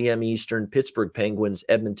 10 p.m. Eastern, Pittsburgh Penguins,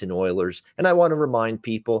 Edmonton Oilers. And I want to remind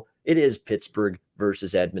people, it is Pittsburgh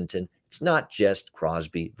versus Edmonton. It's not just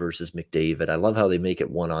Crosby versus McDavid. I love how they make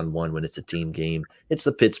it one-on-one when it's a team game. It's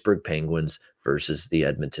the Pittsburgh Penguins versus the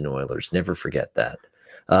Edmonton Oilers. Never forget that.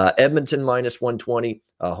 Edmonton minus 120,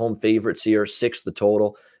 home favorites here, 6 the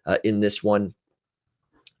total in this one.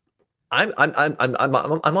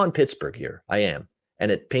 I'm on Pittsburgh here. I am.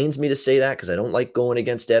 And it pains me to say that because I don't like going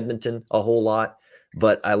against Edmonton a whole lot.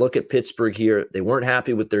 But I look at Pittsburgh here. They weren't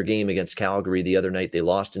happy with their game against Calgary the other night. They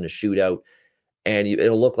lost in a shootout. And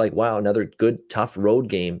it'll look like, wow, another good, tough road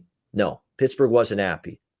game. No, Pittsburgh wasn't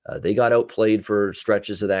happy. They got outplayed for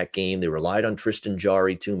stretches of that game. They relied on Tristan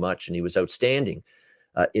Jarry too much, and he was outstanding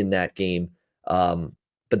in that game. But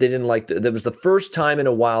they didn't like that was the first time in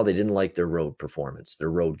a while they didn't like their road performance,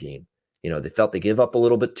 their road game. They felt they give up a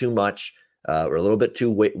little bit too much. Or a little bit too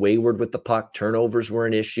wayward with the puck. Turnovers were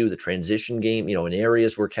an issue. The transition game, in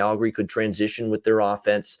areas where Calgary could transition with their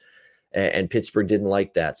offense, and Pittsburgh didn't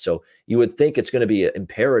like that. So you would think it's going to be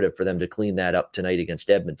imperative for them to clean that up tonight against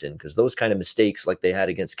Edmonton, because those kind of mistakes like they had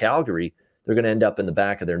against Calgary, they're going to end up in the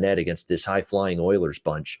back of their net against this high-flying Oilers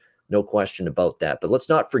bunch. No question about that. But let's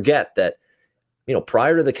not forget that,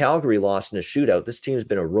 prior to the Calgary loss in a shootout, this team's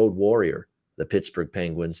been a road warrior, the Pittsburgh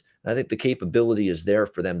Penguins. And I think the capability is there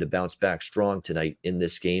for them to bounce back strong tonight in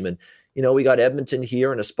this game. And, we got Edmonton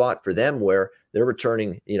here in a spot for them where they're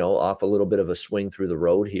returning, off a little bit of a swing through the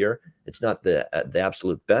road here. It's not the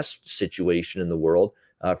absolute best situation in the world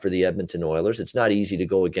for the Edmonton Oilers. It's not easy to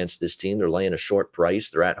go against this team. They're laying a short price.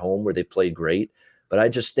 They're at home where they played great. But I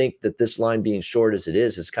just think that this line being short as it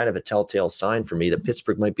is kind of a telltale sign for me that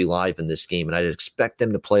Pittsburgh might be live in this game, and I'd expect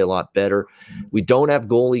them to play a lot better. We don't have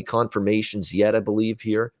goalie confirmations yet, I believe,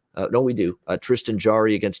 here. No, we do. Tristan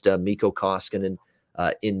Jarry against Mikko Koskinen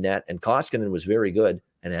in net, and Koskinen was very good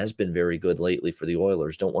and has been very good lately for the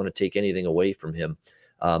Oilers. Don't want to take anything away from him.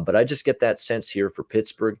 But I just get that sense here for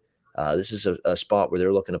Pittsburgh. This is a spot where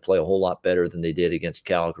they're looking to play a whole lot better than they did against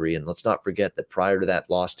Calgary. And let's not forget that prior to that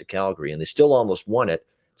loss to Calgary, and they still almost won it,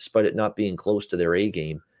 despite it not being close to their A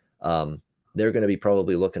game, they're going to be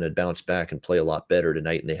probably looking to bounce back and play a lot better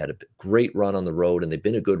tonight. And they had a great run on the road, and they've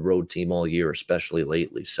been a good road team all year, especially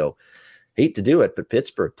lately. So hate to do it, but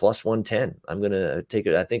Pittsburgh plus 110. I'm going to take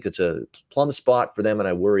it. I think it's a plum spot for them, and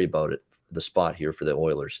I worry about it, the spot here for the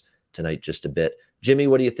Oilers tonight just a bit. Jimmy,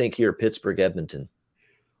 what do you think here, Pittsburgh, Edmonton?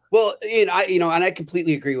 Well, and I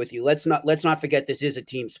completely agree with you. Let's not forget this is a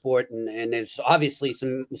team sport, and there's obviously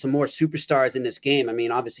some more superstars in this game. I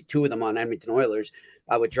mean, obviously two of them on Edmonton Oilers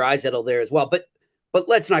with Draisaitl there as well. But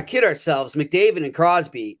let's not kid ourselves. McDavid and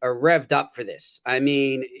Crosby are revved up for this. I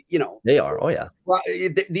mean, they are. Oh yeah,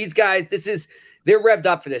 these guys. They're revved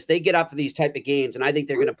up for this. They get up for these type of games, and I think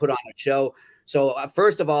they're going to put on a show. So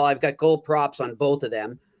first of all, I've got goal props on both of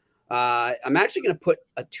them. I'm actually going to put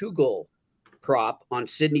a 2-goal prop on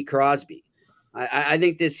Sidney Crosby. I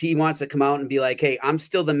think he wants to come out and be like, hey, I'm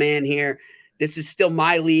still the man here. This is still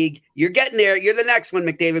my league. You're getting there. You're the next one,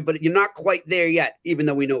 McDavid, but you're not quite there yet, even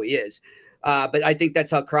though we know he is. But I think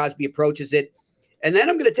that's how Crosby approaches it. And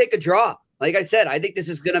then I'm going to take a draw. Like I said, I think this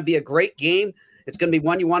is going to be a great game. It's going to be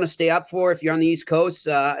one you want to stay up for if you're on the East Coast.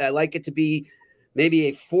 I like it to be maybe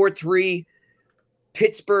a 4-3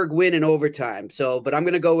 Pittsburgh win in overtime. But I'm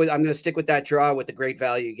going to stick with that draw with the great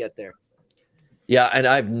value you get there. Yeah, and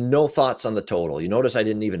I have no thoughts on the total. You notice I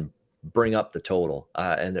didn't even bring up the total,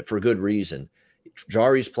 and for good reason.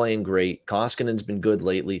 Jarry's playing great. Koskinen's been good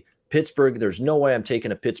lately. Pittsburgh, there's no way I'm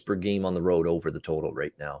taking a Pittsburgh game on the road over the total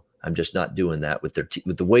right now. I'm just not doing that with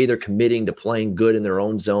with the way they're committing to playing good in their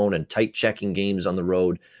own zone and tight checking games on the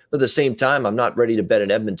road. But at the same time, I'm not ready to bet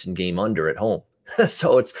an Edmonton game under at home.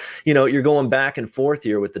 So it's, you're going back and forth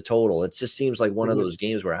here with the total. It just seems like one of those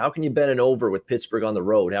games where how can you bet an over with Pittsburgh on the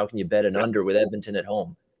road? How can you bet an under with Edmonton at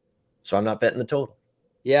home? So I'm not betting the total.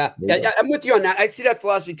 Yeah, I'm with you on that. I see that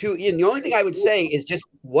philosophy too, Ian. The only thing I would say is just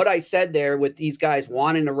what I said there with these guys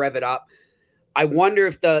wanting to rev it up. I wonder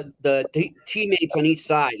if the teammates on each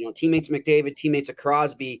side, teammates of McDavid, teammates of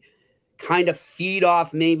Crosby, kind of feed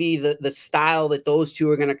off maybe the style that those two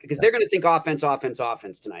are going to, because they're going to think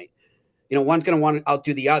offense tonight. One's going to want to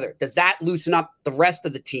outdo the other. Does that loosen up the rest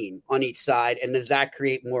of the team on each side? And does that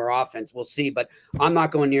create more offense? We'll see. But I'm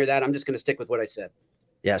not going near that. I'm just going to stick with what I said.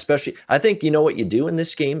 Yeah, especially, I think what you do in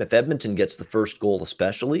this game, if Edmonton gets the first goal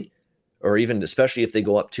especially if they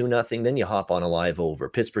go up 2-0, then you hop on a live over.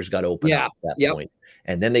 Pittsburgh's got to open up at that point.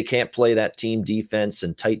 And then they can't play that team defense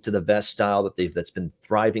and tight to the vest style that's been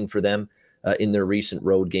thriving for them in their recent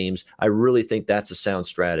road games. I really think that's a sound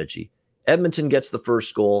strategy. Edmonton gets the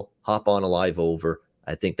first goal, hop on a live over.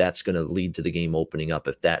 I think that's going to lead to the game opening up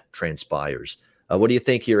if that transpires. What do you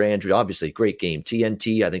think here, Andrew? Obviously, great game.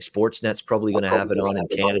 TNT, I think Sportsnet's probably going to have it on in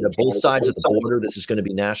Canada. Both sides of the border. This is going to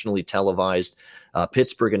be nationally televised.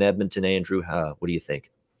 Pittsburgh and Edmonton, Andrew, what do you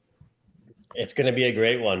think? It's going to be a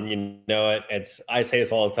great one. I say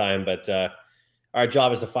this all the time, but our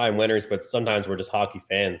job is to find winners, but sometimes we're just hockey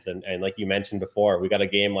fans. And like you mentioned before, we got a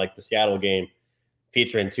game like the Seattle game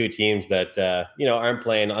featuring two teams that, aren't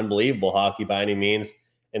playing unbelievable hockey by any means.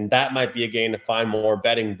 And that might be a game to find more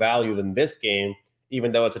betting value than this game,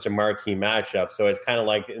 even though it's such a marquee matchup. So it's kind of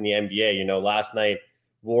like in the NBA, last night,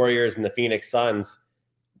 Warriors and the Phoenix Suns,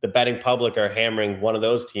 the betting public are hammering one of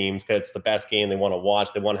those teams because it's the best game they want to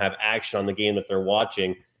watch. They want to have action on the game that they're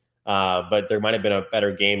watching. But there might have been a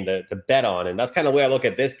better game to bet on. And that's kind of the way I look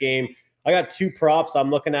at this game. I got two props I'm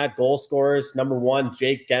looking at. Goal scorers. Number one,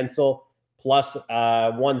 Jake Gensel, plus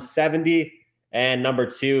 170. And number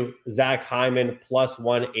two, Zach Hyman, plus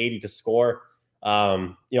 180 to score.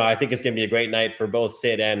 I think it's going to be a great night for both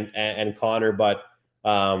Sid and Connor. But,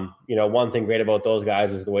 one thing great about those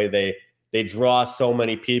guys is the way they draw so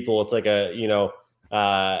many people. It's like when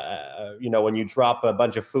you drop a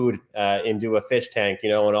bunch of food into a fish tank,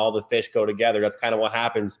 and all the fish go together. That's kind of what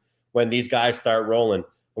happens when these guys start rolling.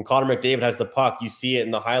 When Connor McDavid has the puck, you see it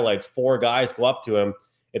in the highlights. 4 guys go up to him.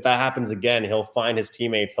 If that happens again, he'll find his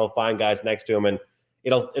teammates. He'll find guys next to him, and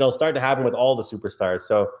it'll start to happen with all the superstars.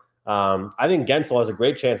 So I think Gensel has a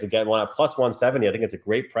great chance to get one at plus 170. I think it's a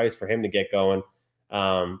great price for him to get going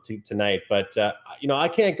tonight. But I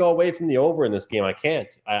can't go away from the over in this game. I can't.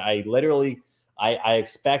 I literally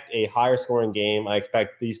expect a higher scoring game. I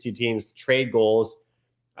expect these two teams to trade goals.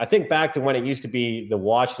 I think back to when it used to be the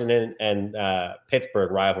Washington and Pittsburgh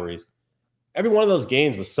rivalries. Every one of those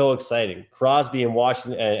games was so exciting. Crosby and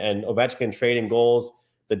Washington and Ovechkin trading goals,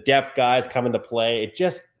 the depth guys coming to play.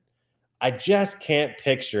 I just can't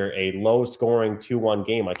picture a low scoring 2-1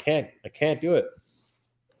 game. I can't do it.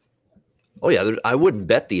 Oh yeah, I wouldn't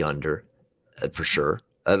bet the under for sure.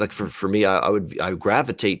 Like for me, I would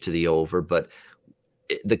gravitate to the over, but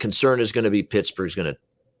the concern is going to be Pittsburgh's going to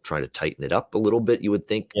try to tighten it up a little bit. You would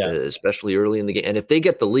think, especially early in the game, and if they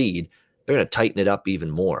get the lead, they're going to tighten it up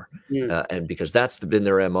even more. And because that's been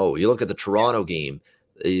their MO. You look at the Toronto game,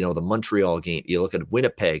 the Montreal game, you look at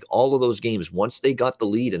Winnipeg, all of those games, once they got the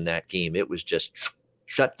lead in that game, it was just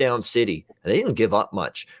shut down city. And they didn't give up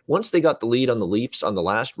much. Once they got the lead on the Leafs on the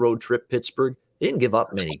last road trip, Pittsburgh, they didn't give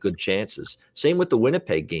up many good chances. Same with the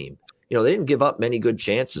Winnipeg game. They didn't give up many good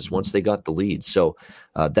chances once they got the lead. So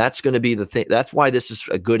that's going to be the thing. That's why this is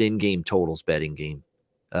a good in-game totals betting game.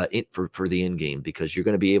 For the end game, because you're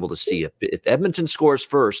going to be able to see if Edmonton scores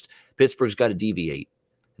first, Pittsburgh's got to deviate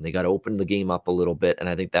and they got to open the game up a little bit. And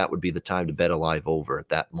I think that would be the time to bet a live over at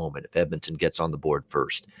that moment if Edmonton gets on the board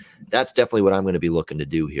first. That's definitely what I'm going to be looking to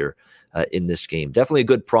do here in this game. Definitely a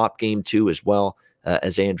good prop game too as well.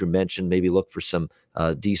 As Andrew mentioned, maybe look for some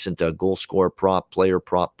decent goal scorer prop, player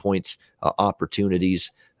prop points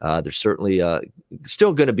opportunities. There's certainly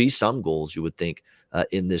still going to be some goals, you would think,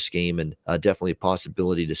 in this game, and definitely a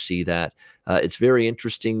possibility to see that. It's very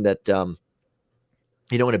interesting that,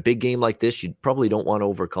 in a big game like this, you probably don't want to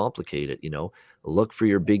overcomplicate it. Look for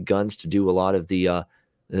your big guns to do a lot of the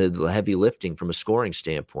heavy lifting from a scoring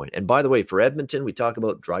standpoint. And by the way, for Edmonton, we talk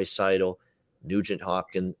about Draisaitl,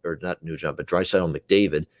 Nugent-Hopkins, or not Nugent, but Draisaitl,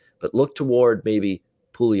 McDavid. But look toward maybe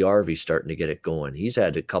Puljujarvi starting to get it going. He's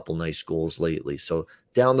had a couple nice goals lately. So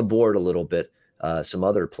down the board a little bit, some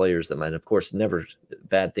other players that might, of course, never a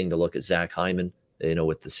bad thing to look at Zach Hyman,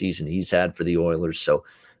 with the season he's had for the Oilers. So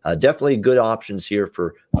definitely good options here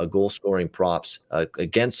for goal scoring props.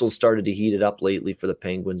 Gensel started to heat it up lately for the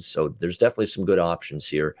Penguins. So there's definitely some good options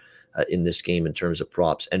here in this game in terms of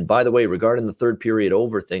props. And by the way, regarding the third period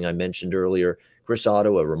over thing I mentioned earlier, Chris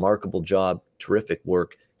Otto, a remarkable job, terrific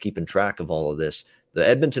work keeping track of all of this. The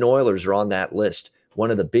Edmonton Oilers are on that list, one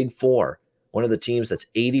of the big four, one of the teams that's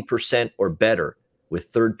 80% or better with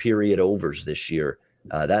third period overs this year.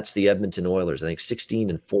 That's the Edmonton Oilers. I think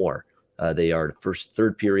 16-4. They are the first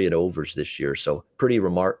third period overs this year. So pretty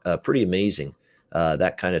amazing,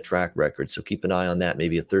 that kind of track record. So keep an eye on that.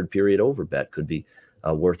 Maybe a third period over bet could be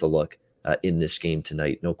worth a look in this game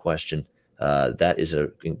tonight. No question. That is a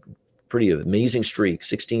pretty amazing streak,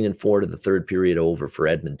 16-4 to the third period over for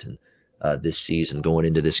Edmonton this season, going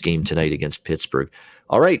into this game tonight against Pittsburgh.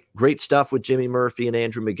 All right, great stuff with Jimmy Murphy and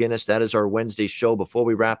Andrew McGinnis. That is our Wednesday show. Before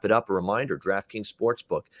we wrap it up, a reminder, DraftKings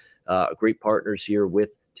Sportsbook, great partners here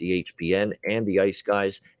with THPN and the Ice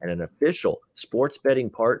Guys, and an official sports betting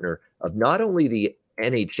partner of not only the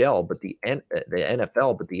NHL, but the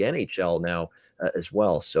NFL, but the NHL now as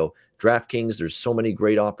well. So DraftKings, there's so many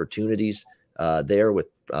great opportunities there with,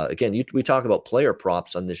 again, we talk about player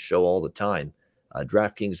props on this show all the time.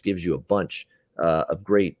 DraftKings gives you a bunch of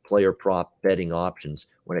great player prop betting options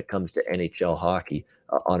when it comes to NHL hockey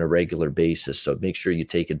on a regular basis. So make sure you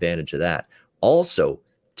take advantage of that. Also,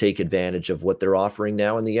 take advantage of what they're offering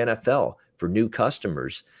now in the NFL for new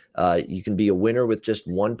customers. You can be a winner with just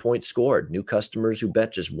 1 point scored. New customers who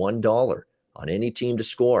bet just $1 on any team to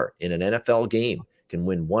score in an NFL game can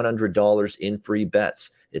win $100 in free bets.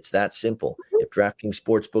 It's that simple. If DraftKings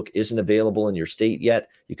Sportsbook isn't available in your state yet,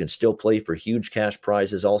 you can still play for huge cash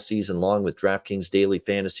prizes all season long with DraftKings Daily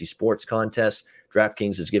Fantasy Sports Contests.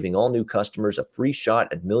 DraftKings is giving all new customers a free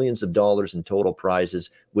shot at millions of dollars in total prizes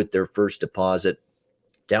with their first deposit.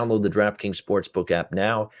 Download the DraftKings Sportsbook app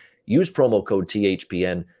now. Use promo code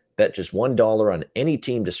THPN. Bet just $1 on any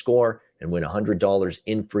team to score and win $100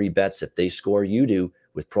 in free bets if they score. You do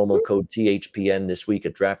with promo code THPN this week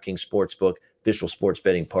at DraftKings Sportsbook, official sports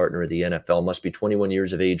betting partner of the NFL. Must be 21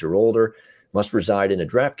 years of age or older. Must reside in a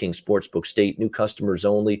DraftKings Sportsbook state. New customers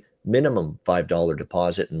only. Minimum $5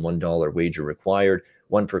 deposit and $1 wager required.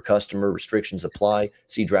 One per customer. Restrictions apply.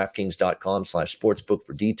 See DraftKings.com/sportsbook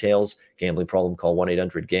for details. Gambling problem? Call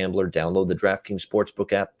 1-800-GAMBLER. Download the DraftKings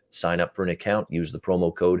Sportsbook app. Sign up for an account. Use the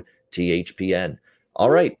promo code THPN. All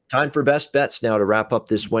right, time for best bets now to wrap up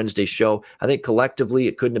this Wednesday show. I think collectively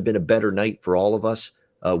it couldn't have been a better night for all of us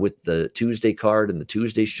with the Tuesday card and the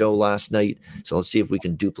Tuesday show last night. So let's see if we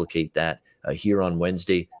can duplicate that here on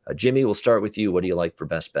Wednesday. Jimmy, we'll start with you. What do you like for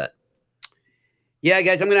best bet? Yeah,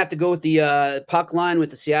 guys, I'm going to have to go with the puck line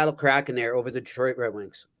with the Seattle Kraken there over the Detroit Red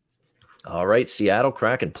Wings. All right, Seattle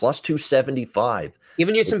Kraken plus 275.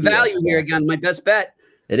 Giving you some value here again, my best bet.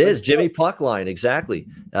 It is Jimmy puck line. Exactly.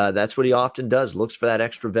 That's what he often does. Looks for that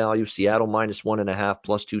extra value. Seattle minus 1.5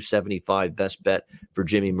 plus 275. Best bet for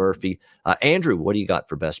Jimmy Murphy. Andrew, what do you got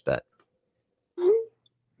for best bet?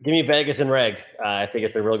 Give me Vegas and Reg. I think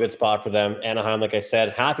it's a real good spot for them. Anaheim, like I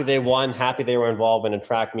said, happy they won. Happy they were involved in a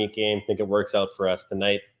track meet game. I think it works out for us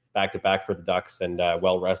tonight. Back to back for the Ducks and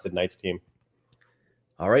well-rested Knights team.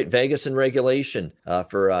 All right, Vegas in regulation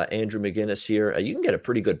for Andrew McGinnis here. You can get a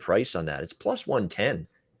pretty good price on that. It's plus 110.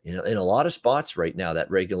 In a lot of spots right now, that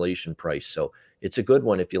regulation price. So it's a good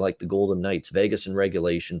one if you like the Golden Knights. Vegas in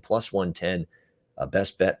regulation, plus 110.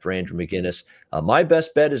 Best bet for Andrew McGinnis. My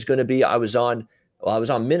best bet is going to be I was on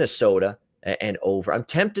Minnesota and over. I'm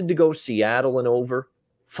tempted to go Seattle and over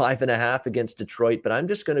 5.5 against Detroit, but I'm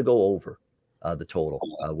just going to go over the total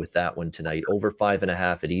with that one tonight. Over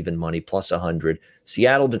 5.5 at even money, plus 100.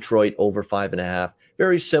 Seattle, Detroit, over 5.5.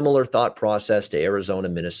 Very similar thought process to Arizona,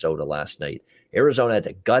 Minnesota last night. Arizona had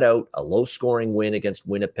to gut out a low-scoring win against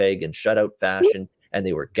Winnipeg in shutout fashion, and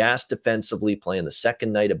they were gassed defensively, playing the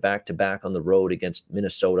second night of back-to-back on the road against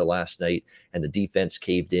Minnesota last night, and the defense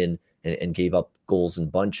caved in and gave up goals in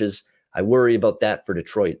bunches. I worry about that for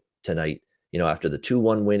Detroit tonight, after the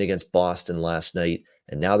 2-1 win against Boston last night,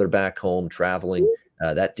 and now they're back home traveling.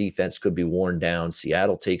 That defense could be worn down.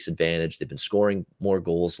 Seattle takes advantage. They've been scoring more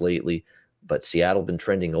goals lately, but Seattle been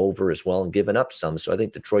trending over as well and giving up some. So I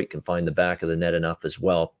think Detroit can find the back of the net enough as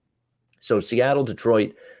well. So Seattle,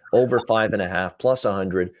 Detroit, over 5.5, plus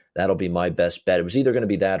 100. That'll be my best bet. It was either going to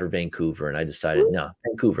be that or Vancouver, and I decided, no,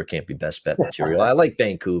 Vancouver can't be best bet material. I like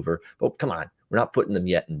Vancouver, but come on. We're not putting them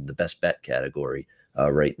yet in the best bet category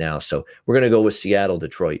right now. So we're going to go with Seattle,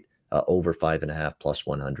 Detroit. Over 5.5 plus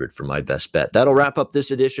 100 for my best bet. That'll wrap up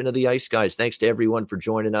this edition of the Ice Guys. Thanks to everyone for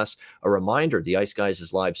joining us. A reminder, the Ice Guys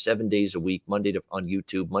is live 7 days a week, on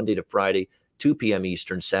YouTube, Monday to Friday, 2 p.m.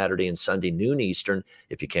 Eastern, Saturday and Sunday, noon Eastern.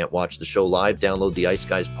 If you can't watch the show live, download the Ice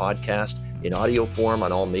Guys podcast in audio form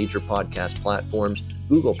on all major podcast platforms,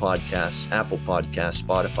 Google Podcasts, Apple Podcasts,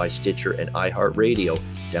 Spotify, Stitcher, and iHeartRadio.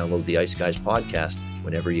 Download the Ice Guys podcast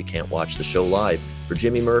whenever you can't watch the show live. For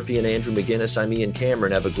Jimmy Murphy and Andrew McGinnis, I'm Ian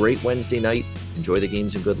Cameron. Have a great Wednesday night. Enjoy the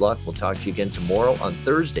games and good luck. We'll talk to you again tomorrow on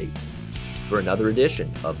Thursday for another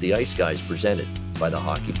edition of the Ice Guys presented by the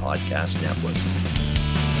Hockey Podcast Network.